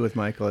thing too with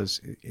Michael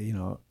is,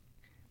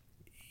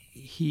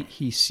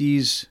 he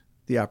sees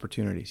the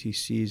opportunities. He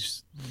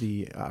sees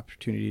the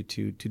opportunity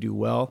to do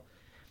well,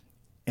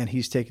 and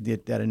he's taken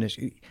that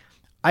initiative.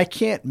 I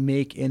can't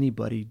make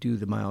anybody do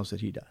the miles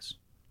that he does.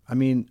 I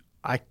mean,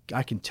 I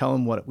can tell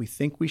him what we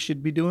think we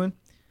should be doing,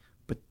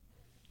 but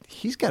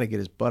he's got to get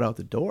his butt out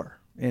the door,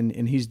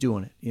 and he's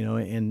doing it,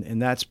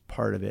 and that's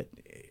part of it.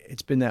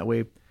 It's been that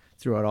way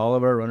throughout all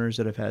of our runners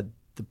that have had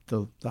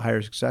the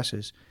higher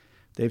successes.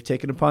 They've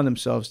taken upon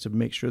themselves to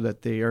make sure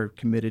that they are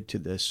committed to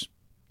this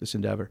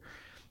endeavor.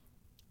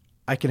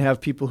 I can have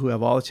people who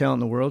have all the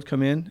talent in the world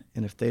come in,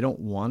 and if they don't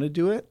want to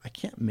do it, I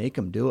can't make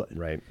them do it.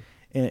 Right.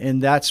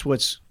 And that's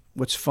what's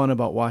fun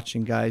about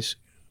watching guys.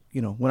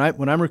 When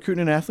I'm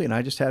recruiting an athlete, and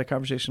I just had a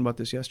conversation about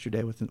this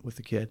yesterday with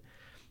the kid.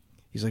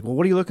 He's like, well,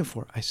 what are you looking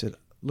for? I said,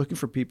 looking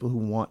for people who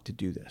want to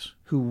do this,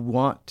 who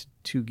want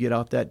to get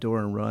out that door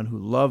and run, who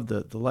love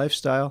the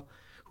lifestyle,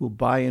 who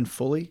buy in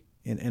fully.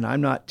 And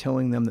I'm not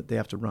telling them that they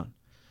have to run.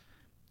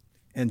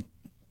 And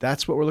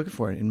that's what we're looking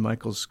for. And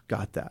Michael's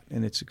got that,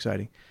 and it's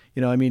exciting.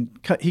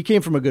 He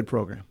came from a good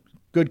program,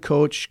 good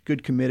coach,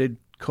 good committed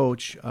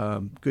coach,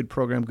 good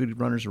program, good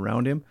runners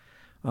around him.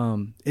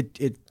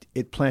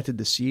 It planted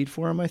the seed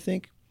for him, I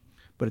think.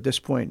 But at this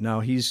point now,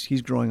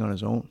 he's growing on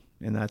his own,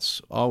 and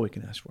that's all we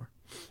can ask for.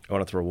 I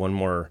want to throw one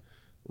more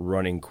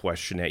running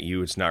question at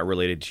you. It's not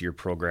related to your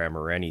program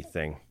or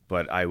anything,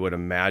 but I would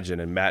imagine,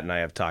 and Matt and I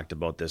have talked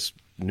about this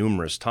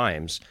numerous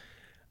times,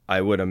 I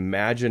would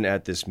imagine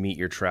at this meet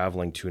you're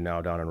traveling to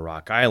now down in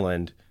Rock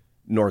Island,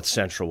 North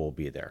Central will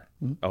be there,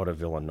 out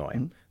of Illinois.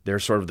 Mm-hmm. They're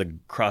sort of the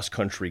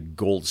cross-country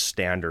gold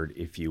standard,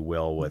 if you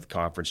will, with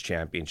conference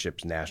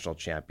championships, national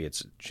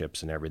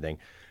championships, and everything.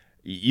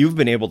 You've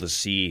been able to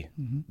see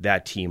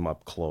that team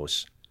up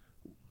close.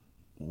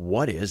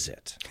 What is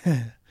it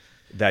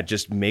that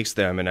just makes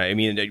them, and I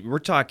mean, we're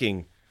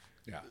talking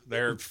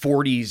they're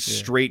 40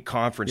 straight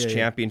conference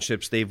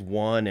championships they've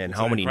won, and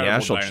how many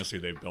national dynasty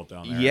they've built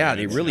down there. Yeah,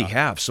 they really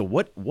have. So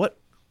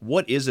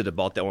what is it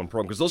about that one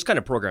program? Because those kind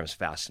of programs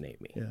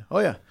fascinate me. Yeah. Oh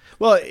yeah.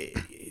 Well,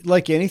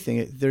 like anything,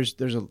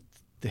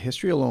 the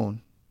history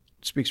alone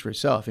speaks for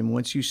itself. And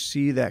once you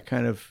see that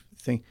kind of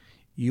thing,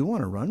 you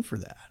want to run for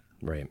that.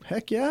 Right.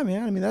 Heck yeah,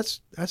 man. I mean,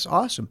 that's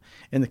awesome.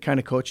 And the kind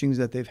of coachings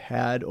that they've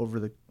had over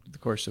the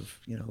course of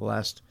the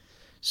last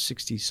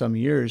 60 some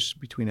years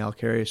between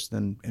Alcarius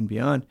and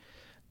beyond,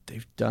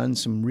 they've done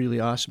some really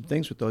awesome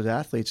things with those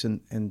athletes.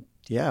 And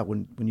yeah,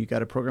 when you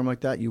got a program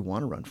like that, you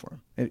want to run for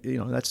them.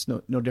 And, that's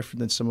no different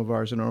than some of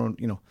ours in our own,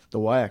 the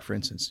WIAC, for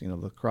instance,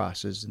 the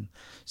Crosses and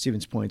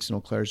Stevens Points and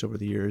Eau Claire's over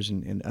the years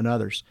and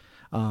others.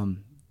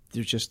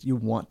 There's just, you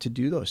want to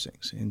do those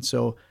things. And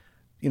so,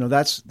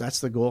 that's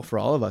the goal for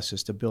all of us,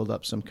 is to build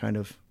up some kind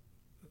of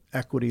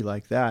equity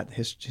like that,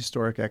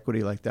 historic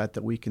equity like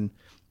that we can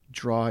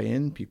draw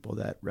in people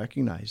that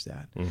recognize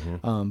that.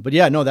 Mm-hmm. But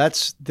yeah, no,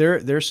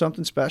 there's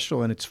something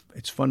special, and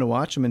it's fun to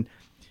watch them. And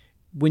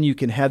when you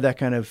can have that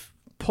kind of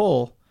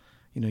pull,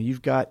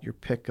 you've got your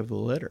pick of the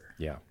litter.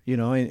 Yeah.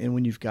 And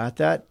when you've got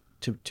that,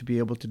 to be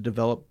able to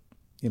develop,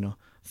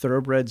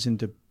 thoroughbreds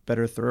into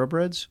better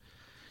thoroughbreds,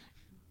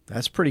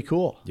 that's pretty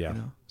cool. Yeah.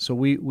 So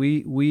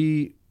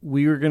we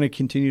are going to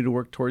continue to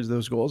work towards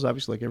those goals,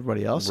 obviously, like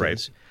everybody else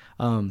is.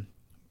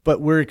 But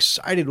we're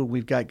excited when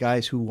we've got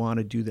guys who want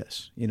to do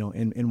this,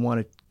 and want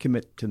to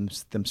commit to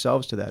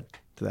themselves to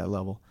that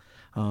level.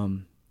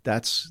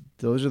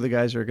 Those are the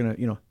guys that are going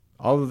to,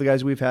 all of the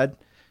guys we've had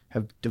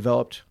have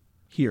developed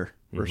here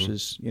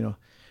versus,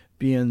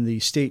 being the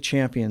state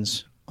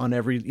champions on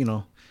every,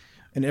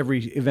 in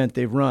every event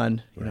they've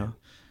run. You know,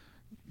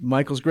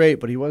 Michael's great,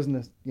 but he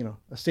wasn't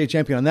a state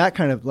champion on that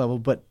kind of level.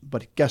 But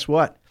guess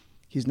what?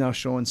 He's now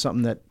showing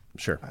something that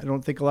I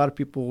don't think a lot of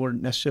people were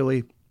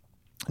necessarily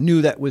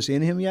knew that was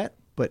in him yet.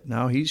 But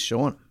now he's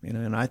showing them,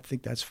 and I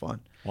think that's fun.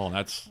 Well,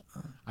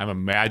 I'm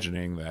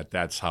imagining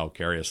that's how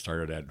Carius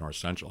started at North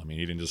Central. I mean,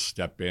 he didn't just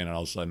step in and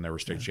all of a sudden there were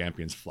state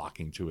champions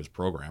flocking to his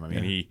program. I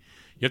mean, you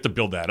have to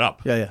build that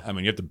up. Yeah. I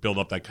mean, you have to build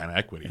up that kind of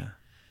equity.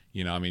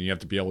 Yeah. I mean, you have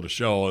to be able to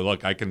show,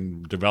 look, I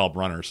can develop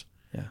runners.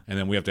 Yeah. And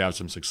then we have to have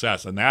some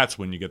success. And that's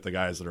when you get the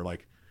guys that are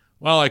like,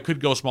 well, I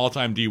could go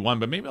small-time D1,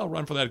 but maybe I'll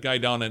run for that guy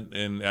down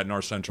at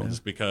North Central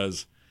just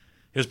because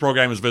his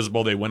program is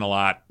visible. They win a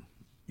lot,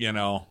 and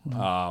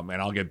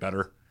I'll get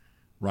better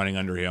running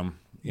under him.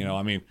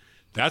 I mean,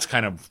 that's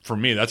kind of, for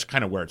me, that's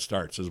kind of where it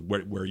starts, is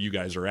where you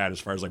guys are at as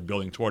far as like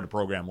building toward a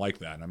program like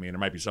that. I mean, there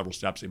might be several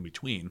steps in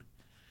between.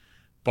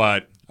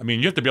 But, I mean,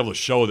 you have to be able to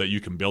show that you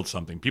can build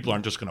something. People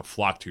aren't just going to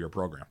flock to your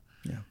program.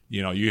 Yeah.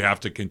 You have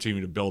to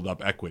continue to build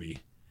up equity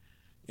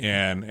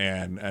and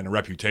a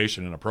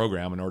reputation in a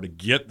program in order to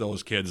get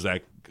those kids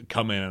that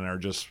come in and are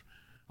just,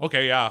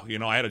 okay,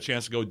 I had a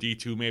chance to go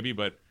D2 maybe,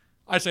 but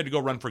I decided to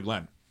go run for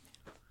Glenn.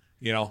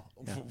 Down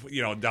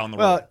the road.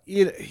 Well,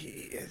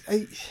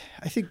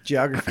 I think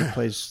geography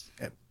plays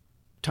at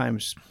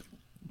times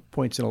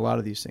points in a lot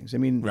of these things. I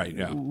mean,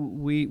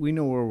 we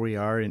know where we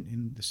are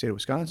in the state of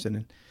Wisconsin,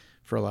 and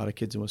for a lot of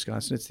kids in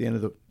Wisconsin, it's the end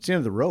of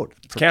the road.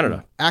 It's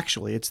Canada.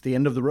 Actually, it's the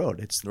end of the road.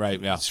 It's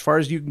as far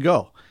as you can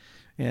go,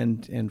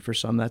 and for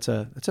some that's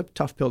a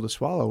tough pill to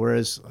swallow.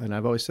 Whereas, and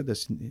I've always said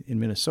this in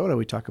Minnesota,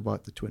 we talk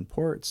about the Twin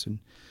Ports and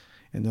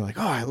they're like,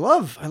 oh, I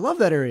love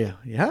that area.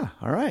 Yeah,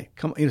 all right,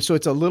 come. So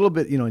it's a little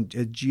bit,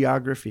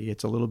 geography.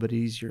 It's a little bit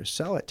easier to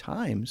sell at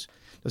times.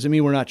 Doesn't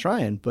mean we're not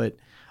trying, but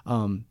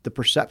the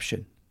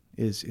perception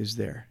is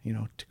there.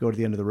 To go to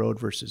the end of the road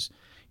versus,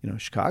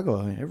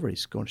 Chicago. I mean,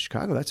 everybody's going to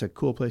Chicago. That's a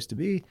cool place to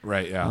be.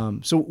 Right. Yeah.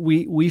 So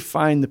we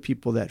find the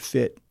people that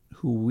fit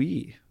who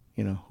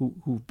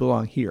who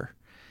belong here,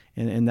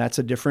 and that's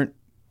a different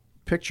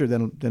picture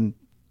than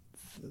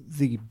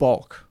the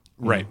bulk.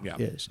 Right. Yeah.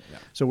 Is. Yeah.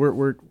 So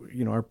we're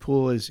our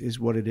pool is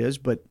what it is,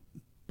 but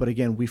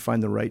again, we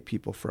find the right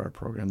people for our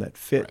program that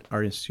fit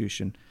our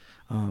institution.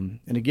 And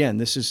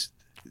again,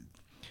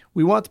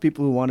 we want the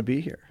people who want to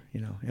be here,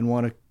 and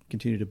want to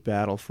continue to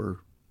battle for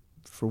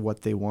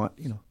what they want,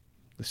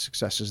 the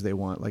successes they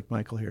want, like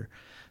Michael here.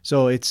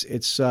 So it's we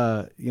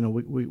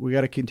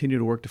got to continue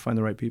to work to find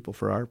the right people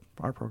for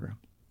our program.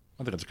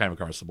 I think it's kind of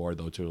across the board,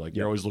 though, too. Like,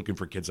 you're always looking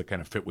for kids that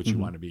kind of fit what you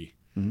want to be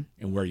and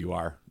where you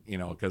are,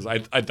 because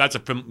that's a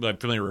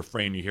familiar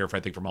refrain you hear,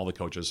 I think, from all the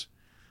coaches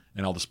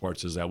and all the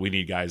sports, is that we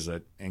need guys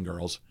and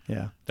girls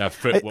that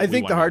fit what I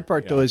think the hard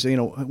part, though, is,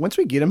 once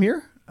we get them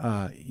here,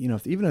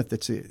 even if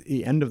it's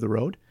the end of the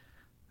road,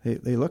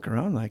 they look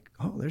around like,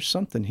 oh, there's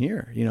something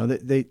here.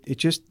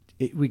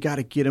 We got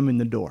to get them in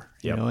the door,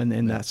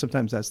 and that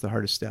sometimes that's the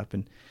hardest step.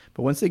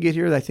 But once they get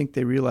here, I think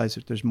they realize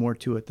that there's more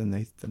to it than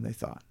they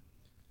thought,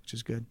 which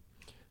is good.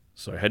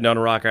 So heading down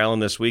to Rock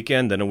Island this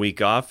weekend, then a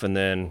week off, and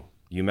then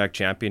UMAC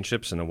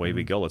championships, and away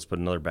we go. Let's put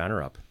another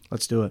banner up.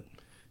 Let's do it.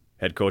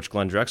 Head coach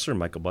Glenn Drexler,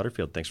 Michael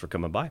Butterfield, thanks for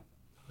coming by.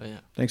 Oh, yeah.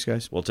 Thanks,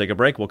 guys. We'll take a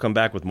break. We'll come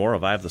back with more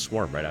of Eye of the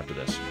Swarm right after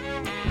this.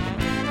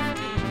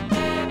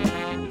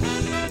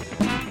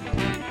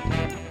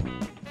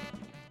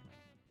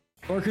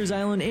 Orchards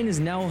Island Inn is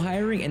now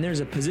hiring, and there's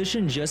a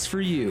position just for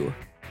you.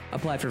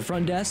 Apply for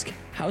front desk,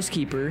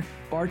 housekeeper,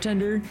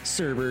 bartender,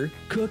 server,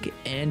 cook,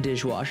 and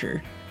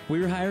dishwasher.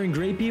 We're hiring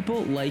great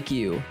people like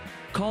you.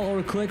 Call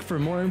or click for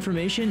more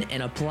information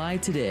and apply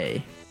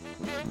today.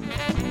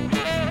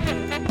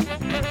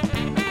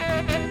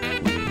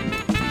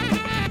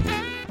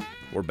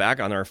 We're back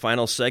on our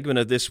final segment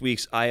of this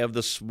week's Eye of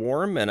the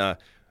Swarm, and a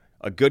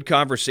good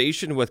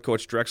conversation with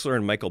Coach Drexler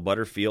and Michael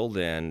Butterfield.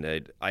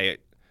 And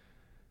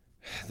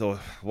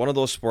one of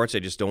those sports I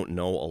just don't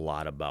know a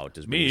lot about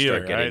is when you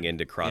start getting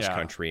into cross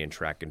country and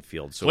track and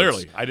field. So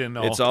clearly, I didn't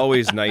know. It's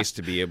always nice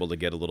to be able to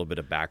get a little bit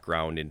of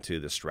background into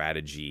the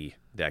strategy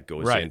that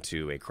goes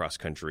into a cross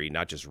country,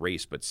 not just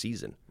race, but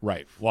season.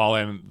 Right. Well,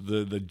 and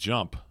the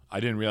jump, I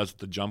didn't realize that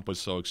the jump was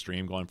so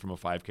extreme, going from a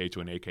 5K to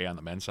an 8K on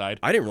the men's side.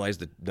 I didn't realize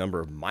the number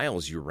of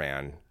miles you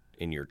ran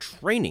in your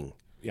training.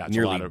 Yeah, it's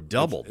nearly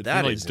double.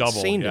 That is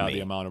insane to me. The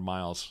amount of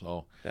miles.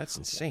 So that's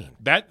insane.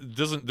 That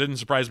didn't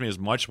surprise me as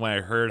much when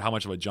I heard how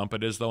much of a jump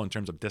it is, though, in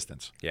terms of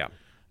distance. Yeah.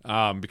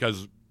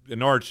 Because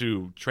in order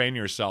to train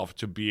yourself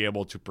to be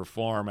able to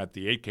perform at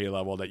the 8K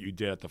level that you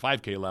did at the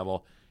 5K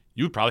level,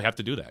 you would probably have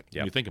to do that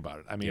when you think about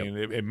it. I mean,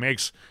 it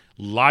makes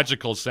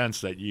logical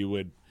sense that you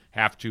would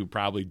have to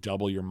probably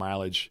double your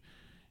mileage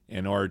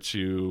in order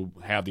to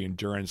have the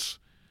endurance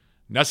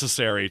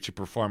necessary to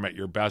perform at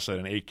your best at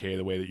an 8K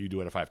the way that you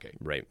do at a 5K.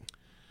 Right.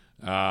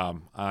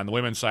 On the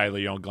women's side,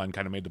 Glenn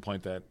kind of made the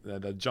point that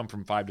the jump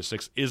from 5 to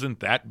 6 isn't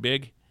that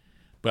big,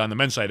 but on the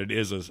men's side, it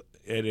is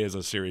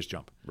a serious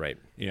jump. Right.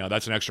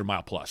 That's an extra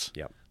mile plus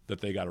that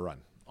they got to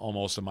run,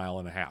 almost a mile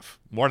and a half,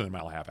 more than a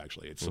mile and a half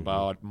actually. It's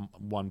about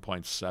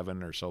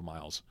 1.7 or so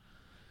miles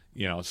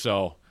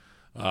so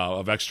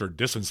of extra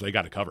distance they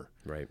got to cover.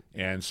 Right.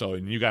 And so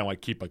you got to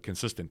like keep a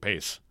consistent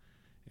pace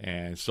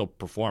and still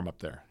perform up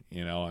there,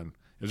 and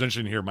it was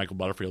interesting to hear Michael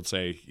Butterfield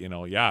say,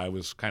 it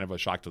was kind of a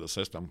shock to the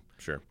system.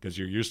 Sure. Because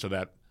you're used to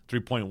that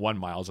 3.1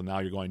 miles and now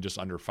you're going just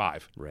under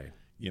 5. Right.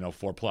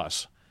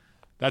 4+.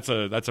 That's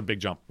a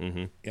big jump.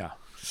 Mm-hmm. Yeah.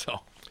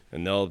 So.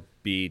 And they'll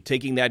be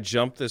taking that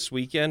jump this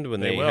weekend when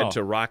they head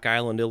to Rock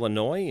Island,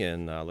 Illinois.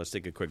 And let's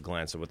take a quick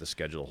glance at what the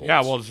schedule holds.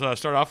 Yeah, we'll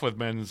start off with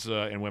men's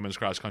and women's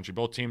cross country.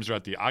 Both teams are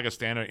at the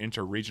Augustana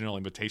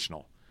Interregional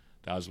Invitational.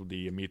 That was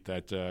the meet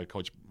that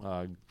Coach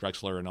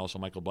Drexler and also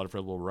Michael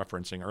Butterfield were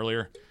referencing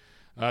earlier.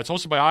 It's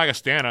hosted by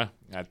Augustana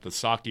at the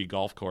Saukey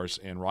Golf Course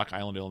in Rock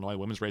Island, Illinois.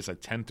 Women's race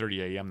at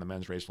 10:30 a.m. The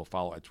men's race will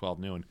follow at 12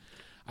 noon.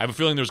 I have a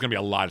feeling there's going to be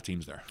a lot of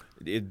teams there.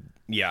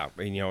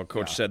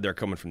 Coach said they're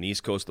coming from the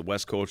East Coast, the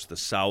West Coast, the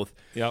South.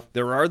 Yep.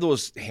 There are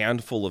those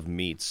handful of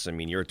meets. I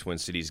mean, you're a Twin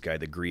Cities guy.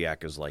 The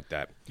GRIAC is like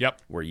that.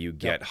 Yep. Where you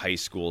get high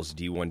schools,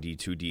 D1,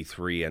 D2,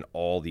 D3, and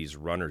all these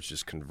runners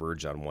just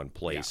converge on one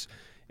place.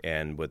 Yeah.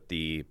 And with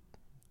the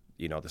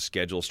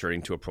schedule starting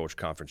to approach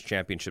conference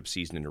championship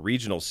season and a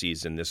regional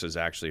season, this is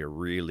actually a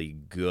really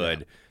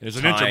good It's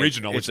an time.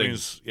 interregional, which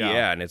means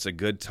and it's a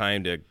good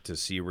time to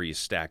see where you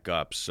stack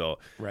up. So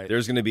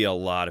there's going to be a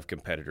lot of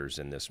competitors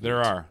in this meet.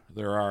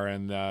 There are,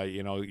 and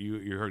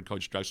you heard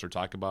Coach Drexler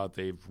talk about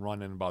they've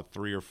run in about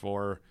 3 or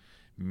 4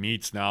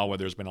 meets now where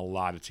there's been a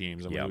lot of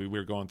teams. I mean, we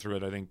were going through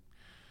it. I think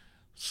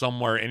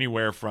somewhere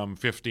anywhere from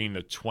 15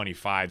 to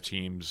 25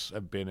 teams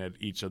have been at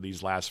each of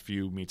these last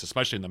few meets,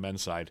 especially in the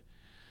men's side.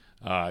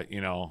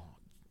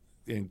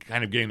 And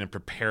kind of getting them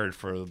prepared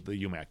for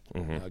the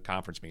UMAC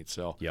conference meet.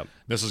 So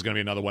this is going to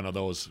be another one of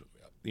those,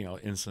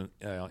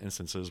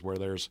 instances where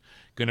there's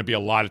going to be a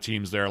lot of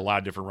teams there, a lot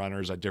of different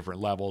runners at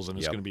different levels, and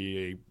it's going to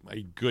be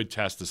a good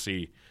test to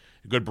see,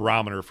 a good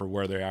barometer for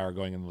where they are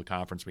going into the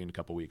conference meet in a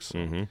couple weeks.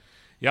 So,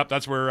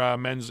 that's where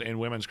men's and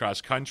women's cross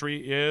country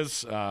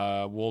is.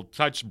 We'll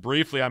touch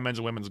briefly on men's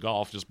and women's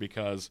golf just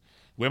because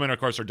women, of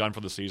course, are done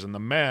for the season. The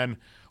men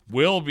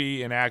will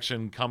be in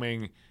action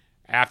coming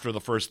after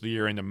the first of the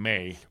year into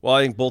May. Well,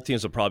 I think both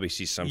teams will probably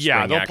see some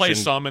spring they'll action, play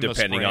some in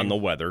depending the spring. on the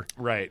weather.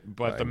 Right,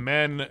 but the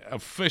men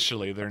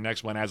officially, their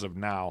next one as of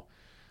now,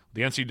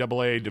 the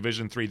NCAA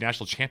Division III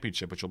National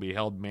Championship, which will be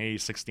held May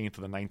 16th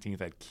to the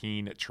 19th at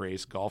Keene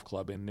Trace Golf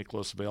Club in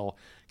Nicholasville,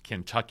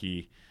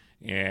 Kentucky.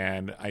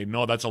 And I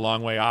know that's a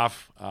long way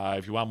off.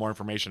 If you want more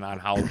information on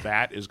how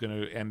that is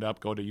going to end up,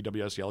 go to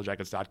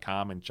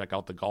uwsyellowjackets.com and check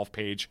out the golf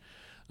page.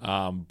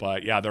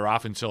 But they're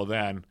off until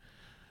then.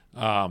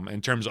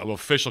 In terms of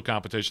official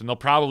competition, they'll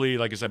probably,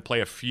 like I said,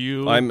 play a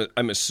few.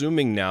 I'm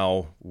assuming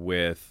now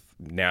with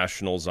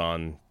nationals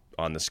on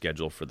the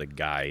schedule for the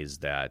guys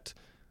that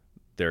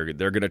they're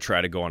going to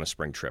try to go on a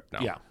spring trip now.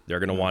 Yeah, they're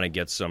going to want to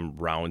get some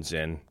rounds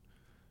in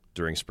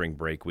during spring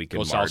break week in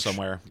March. Go south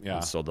somewhere. Yeah,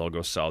 and so they'll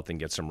go south and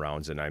get some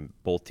rounds in.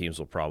 Both teams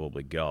will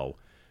probably go.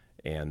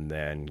 And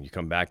then you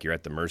come back, you're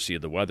at the mercy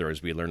of the weather,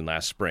 as we learned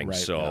last spring. Right,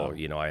 so,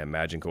 I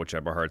imagine Coach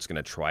Eberhardt's going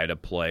to try to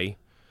play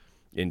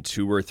in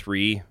 2 or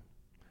 3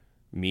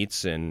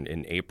 meets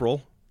in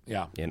April,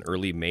 in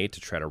early May to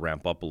try to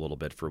ramp up a little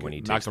bit for when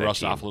he knock takes the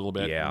rust off a little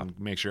bit, and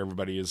make sure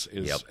everybody is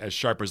as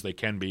sharp as they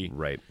can be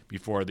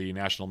before the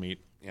national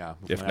meet. Yeah,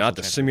 if not,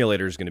 the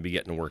simulator is going to be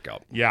getting a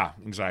workout. Yeah,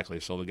 exactly.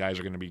 So the guys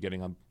are going to be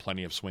getting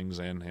plenty of swings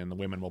in, and the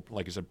women will,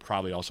 like I said,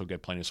 probably also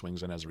get plenty of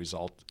swings in as a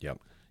result. Yep.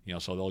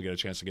 So they'll get a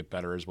chance to get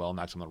better as well,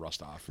 knock some of the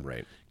rust off,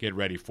 right? Get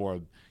ready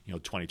for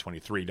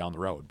 2023 down the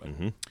road. But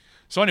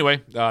so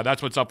anyway,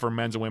 that's what's up for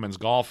men's and women's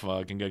golf.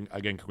 Again,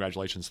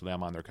 congratulations to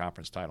them on their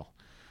conference title.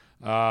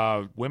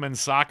 Women's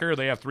soccer,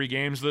 they have 3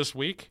 games this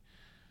week.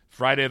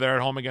 Friday, they're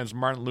at home against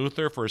Martin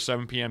Luther for a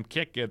 7 p.m.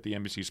 kick at the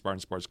NBC Spartan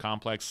Sports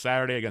Complex.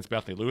 Saturday against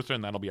Bethany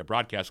Lutheran. That'll be a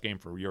broadcast game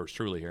for yours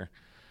truly here.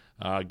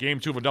 Game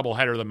 2 of a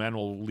doubleheader. The men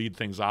will lead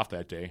things off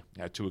that day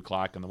at 2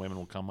 o'clock, and the women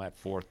will come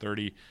at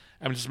 4:30.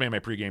 I anticipate my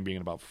pregame being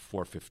about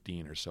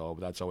 4:15 or so, but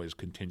that's always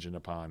contingent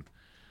upon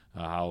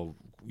how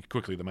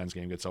quickly the men's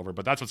game gets over.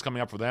 But that's what's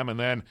coming up for them. And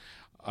then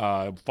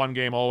fun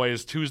game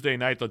always. Tuesday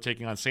night, they're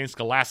taking on St.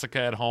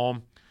 Scholastica at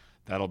home.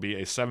 That'll be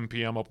a 7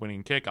 p.m.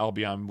 opening kick. I'll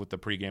be on with the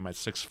pregame at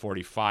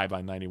 6:45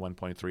 on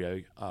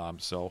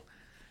 91.3, so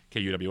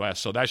KUWS.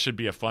 So that should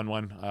be a fun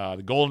one.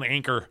 The Golden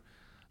Anchor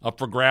up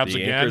for grabs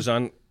again. The Anchor's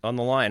on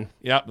the line.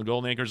 Yeah, the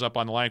Golden Anchor's up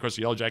on the line. Of course,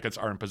 the Yellow Jackets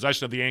are in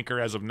possession of the Anchor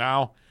as of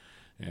now,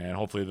 and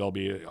hopefully they'll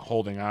be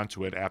holding on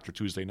to it after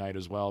Tuesday night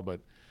as well. But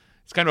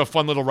it's kind of a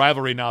fun little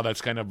rivalry now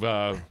that's kind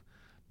of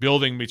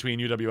building between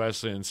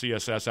UWS and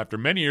CSS after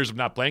many years of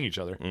not playing each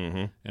other.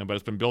 But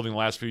it's been building the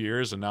last few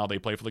years, and now they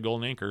play for the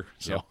Golden Anchor.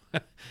 So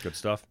good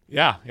stuff.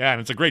 Yeah, and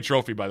it's a great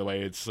trophy, by the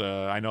way. It's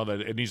I know that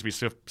it needs to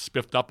be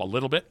spiffed up a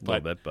little bit,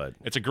 but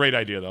it's a great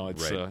idea, though.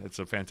 It's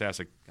a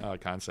fantastic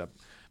concept.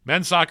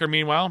 Men's soccer,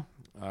 meanwhile,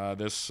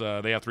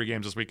 they have 3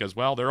 games this week as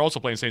well. They're also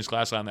playing St.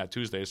 Scholastica on that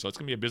Tuesday, so it's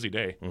going to be a busy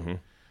day.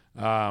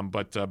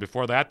 But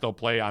before that, they'll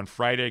play on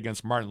Friday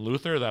against Martin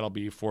Luther. That'll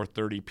be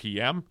 4:30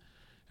 p.m.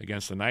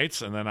 against the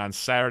Knights. And then on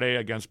Saturday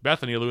against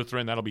Bethany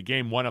Lutheran, that'll be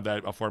game 1 of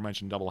that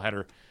aforementioned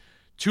doubleheader,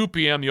 2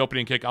 p.m., the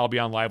opening kick. I'll be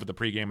on live with the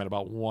pregame at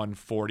about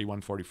 1:40,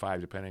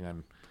 1:45, depending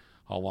on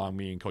how long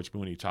me and Coach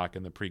Mooney talk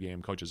in the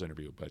pregame coaches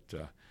interview. But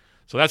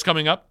so that's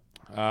coming up.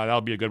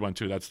 That'll be a good one,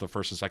 too. That's the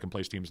first and second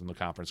place teams in the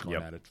conference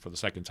going at it for the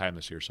second time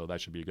this year, so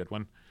that should be a good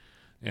one.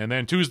 And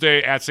then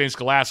Tuesday at St.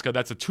 Scholastica,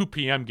 that's a 2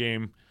 p.m.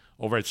 game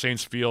over at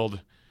Saints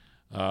Field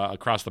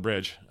across the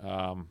bridge.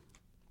 I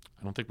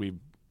don't think we've,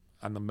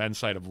 on the men's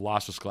side, have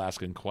lost to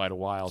Scholastica in quite a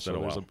while.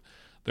 So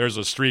there's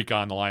a streak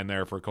on the line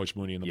there for Coach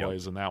Mooney and the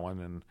boys in that one.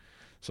 And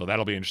so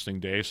that'll be an interesting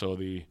day. So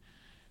the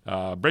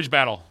bridge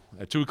battle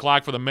at 2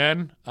 o'clock for the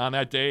men on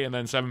that day, and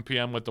then 7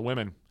 p.m. with the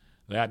women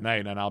that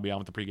night, and I'll be on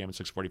with the pregame at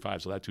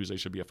 6:45. So that Tuesday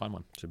should be a fun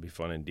one. Should be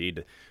fun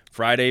indeed.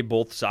 Friday,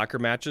 both soccer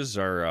matches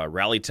are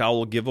rally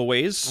towel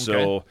giveaways.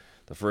 Okay. So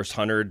the first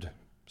 100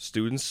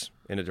 students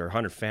or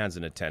 100 fans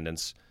in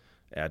attendance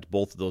at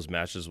both of those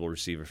matches will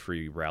receive a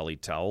free rally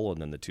towel, and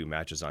then the 2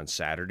 matches on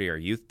Saturday are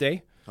Youth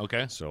Day.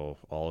 Okay. So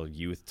all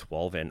youth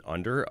 12 and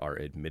under are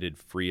admitted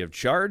free of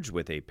charge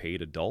with a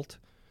paid adult.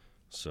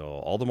 So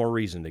all the more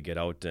reason to get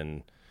out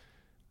and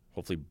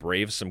hopefully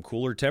brave some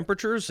cooler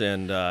temperatures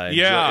and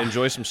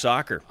enjoy some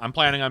soccer. I'm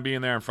planning on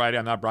being there on Friday.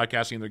 I'm not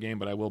broadcasting the game,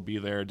 but I will be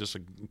there just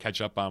to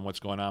catch up on what's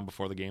going on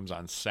before the game's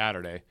on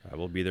Saturday. I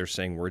will be there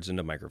saying words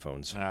into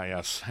microphones.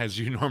 Yes, as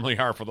you normally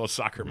are for those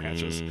soccer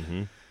matches.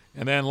 Mm-hmm.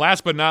 And then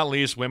last but not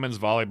least, women's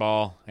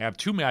volleyball. I have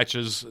 2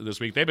 matches this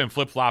week. They've been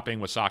flip-flopping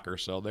with soccer,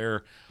 so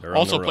they're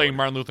also playing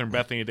Martin Luther and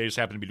Bethany. They just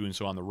happen to be doing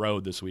so on the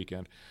road this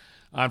weekend.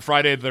 On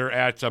Friday, they're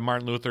at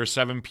Martin Luther,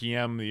 7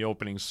 p.m., the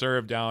opening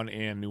serve down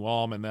in New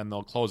Ulm, and then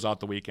they'll close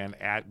out the weekend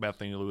at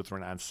Bethany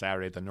Lutheran on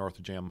Saturday at the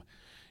North Gym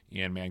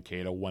in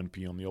Mankato, 1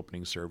 p.m., the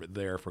opening serve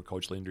there for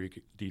Coach Lynn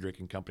Diedrich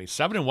and company.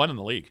 7-1 in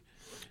the league.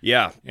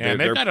 Yeah. And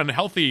they've got a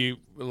healthy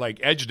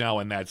edge now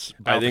in that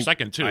battle for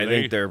second, too. I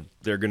think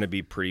they're going to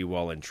be pretty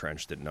well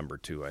entrenched at number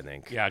 2, I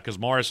think. Yeah, because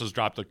Morris has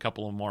dropped a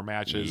couple of more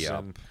matches.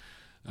 Yep.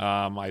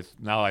 And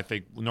I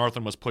think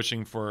Northland was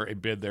pushing for a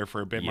bid there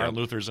for a bid. Yep. Martin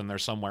Luther's in there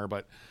somewhere,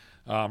 but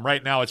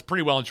right now it's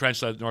pretty well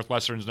entrenched that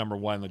Northwestern's number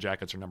 1, the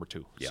Jackets are number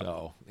 2. Yep.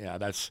 So,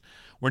 yeah,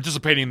 we're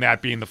anticipating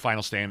that being the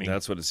final standing.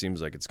 That's what it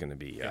seems like it's going to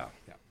be, yeah.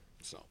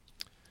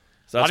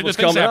 So that's what's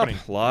coming up.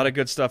 A lot of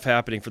good stuff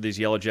happening for these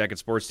Yellow Jacket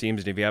sports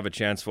teams. And if you have a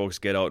chance, folks,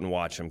 get out and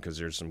watch them because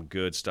there's some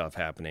good stuff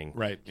happening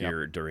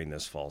here during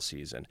this fall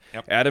season.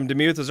 Yep. Adam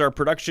Demuth is our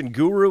production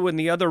guru in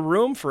the other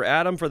room. For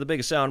Adam, for the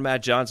big sound,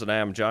 Matt Johnson, I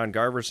am John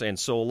Garver saying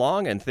so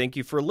long and thank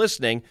you for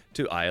listening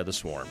to Eye of the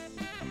Swarm.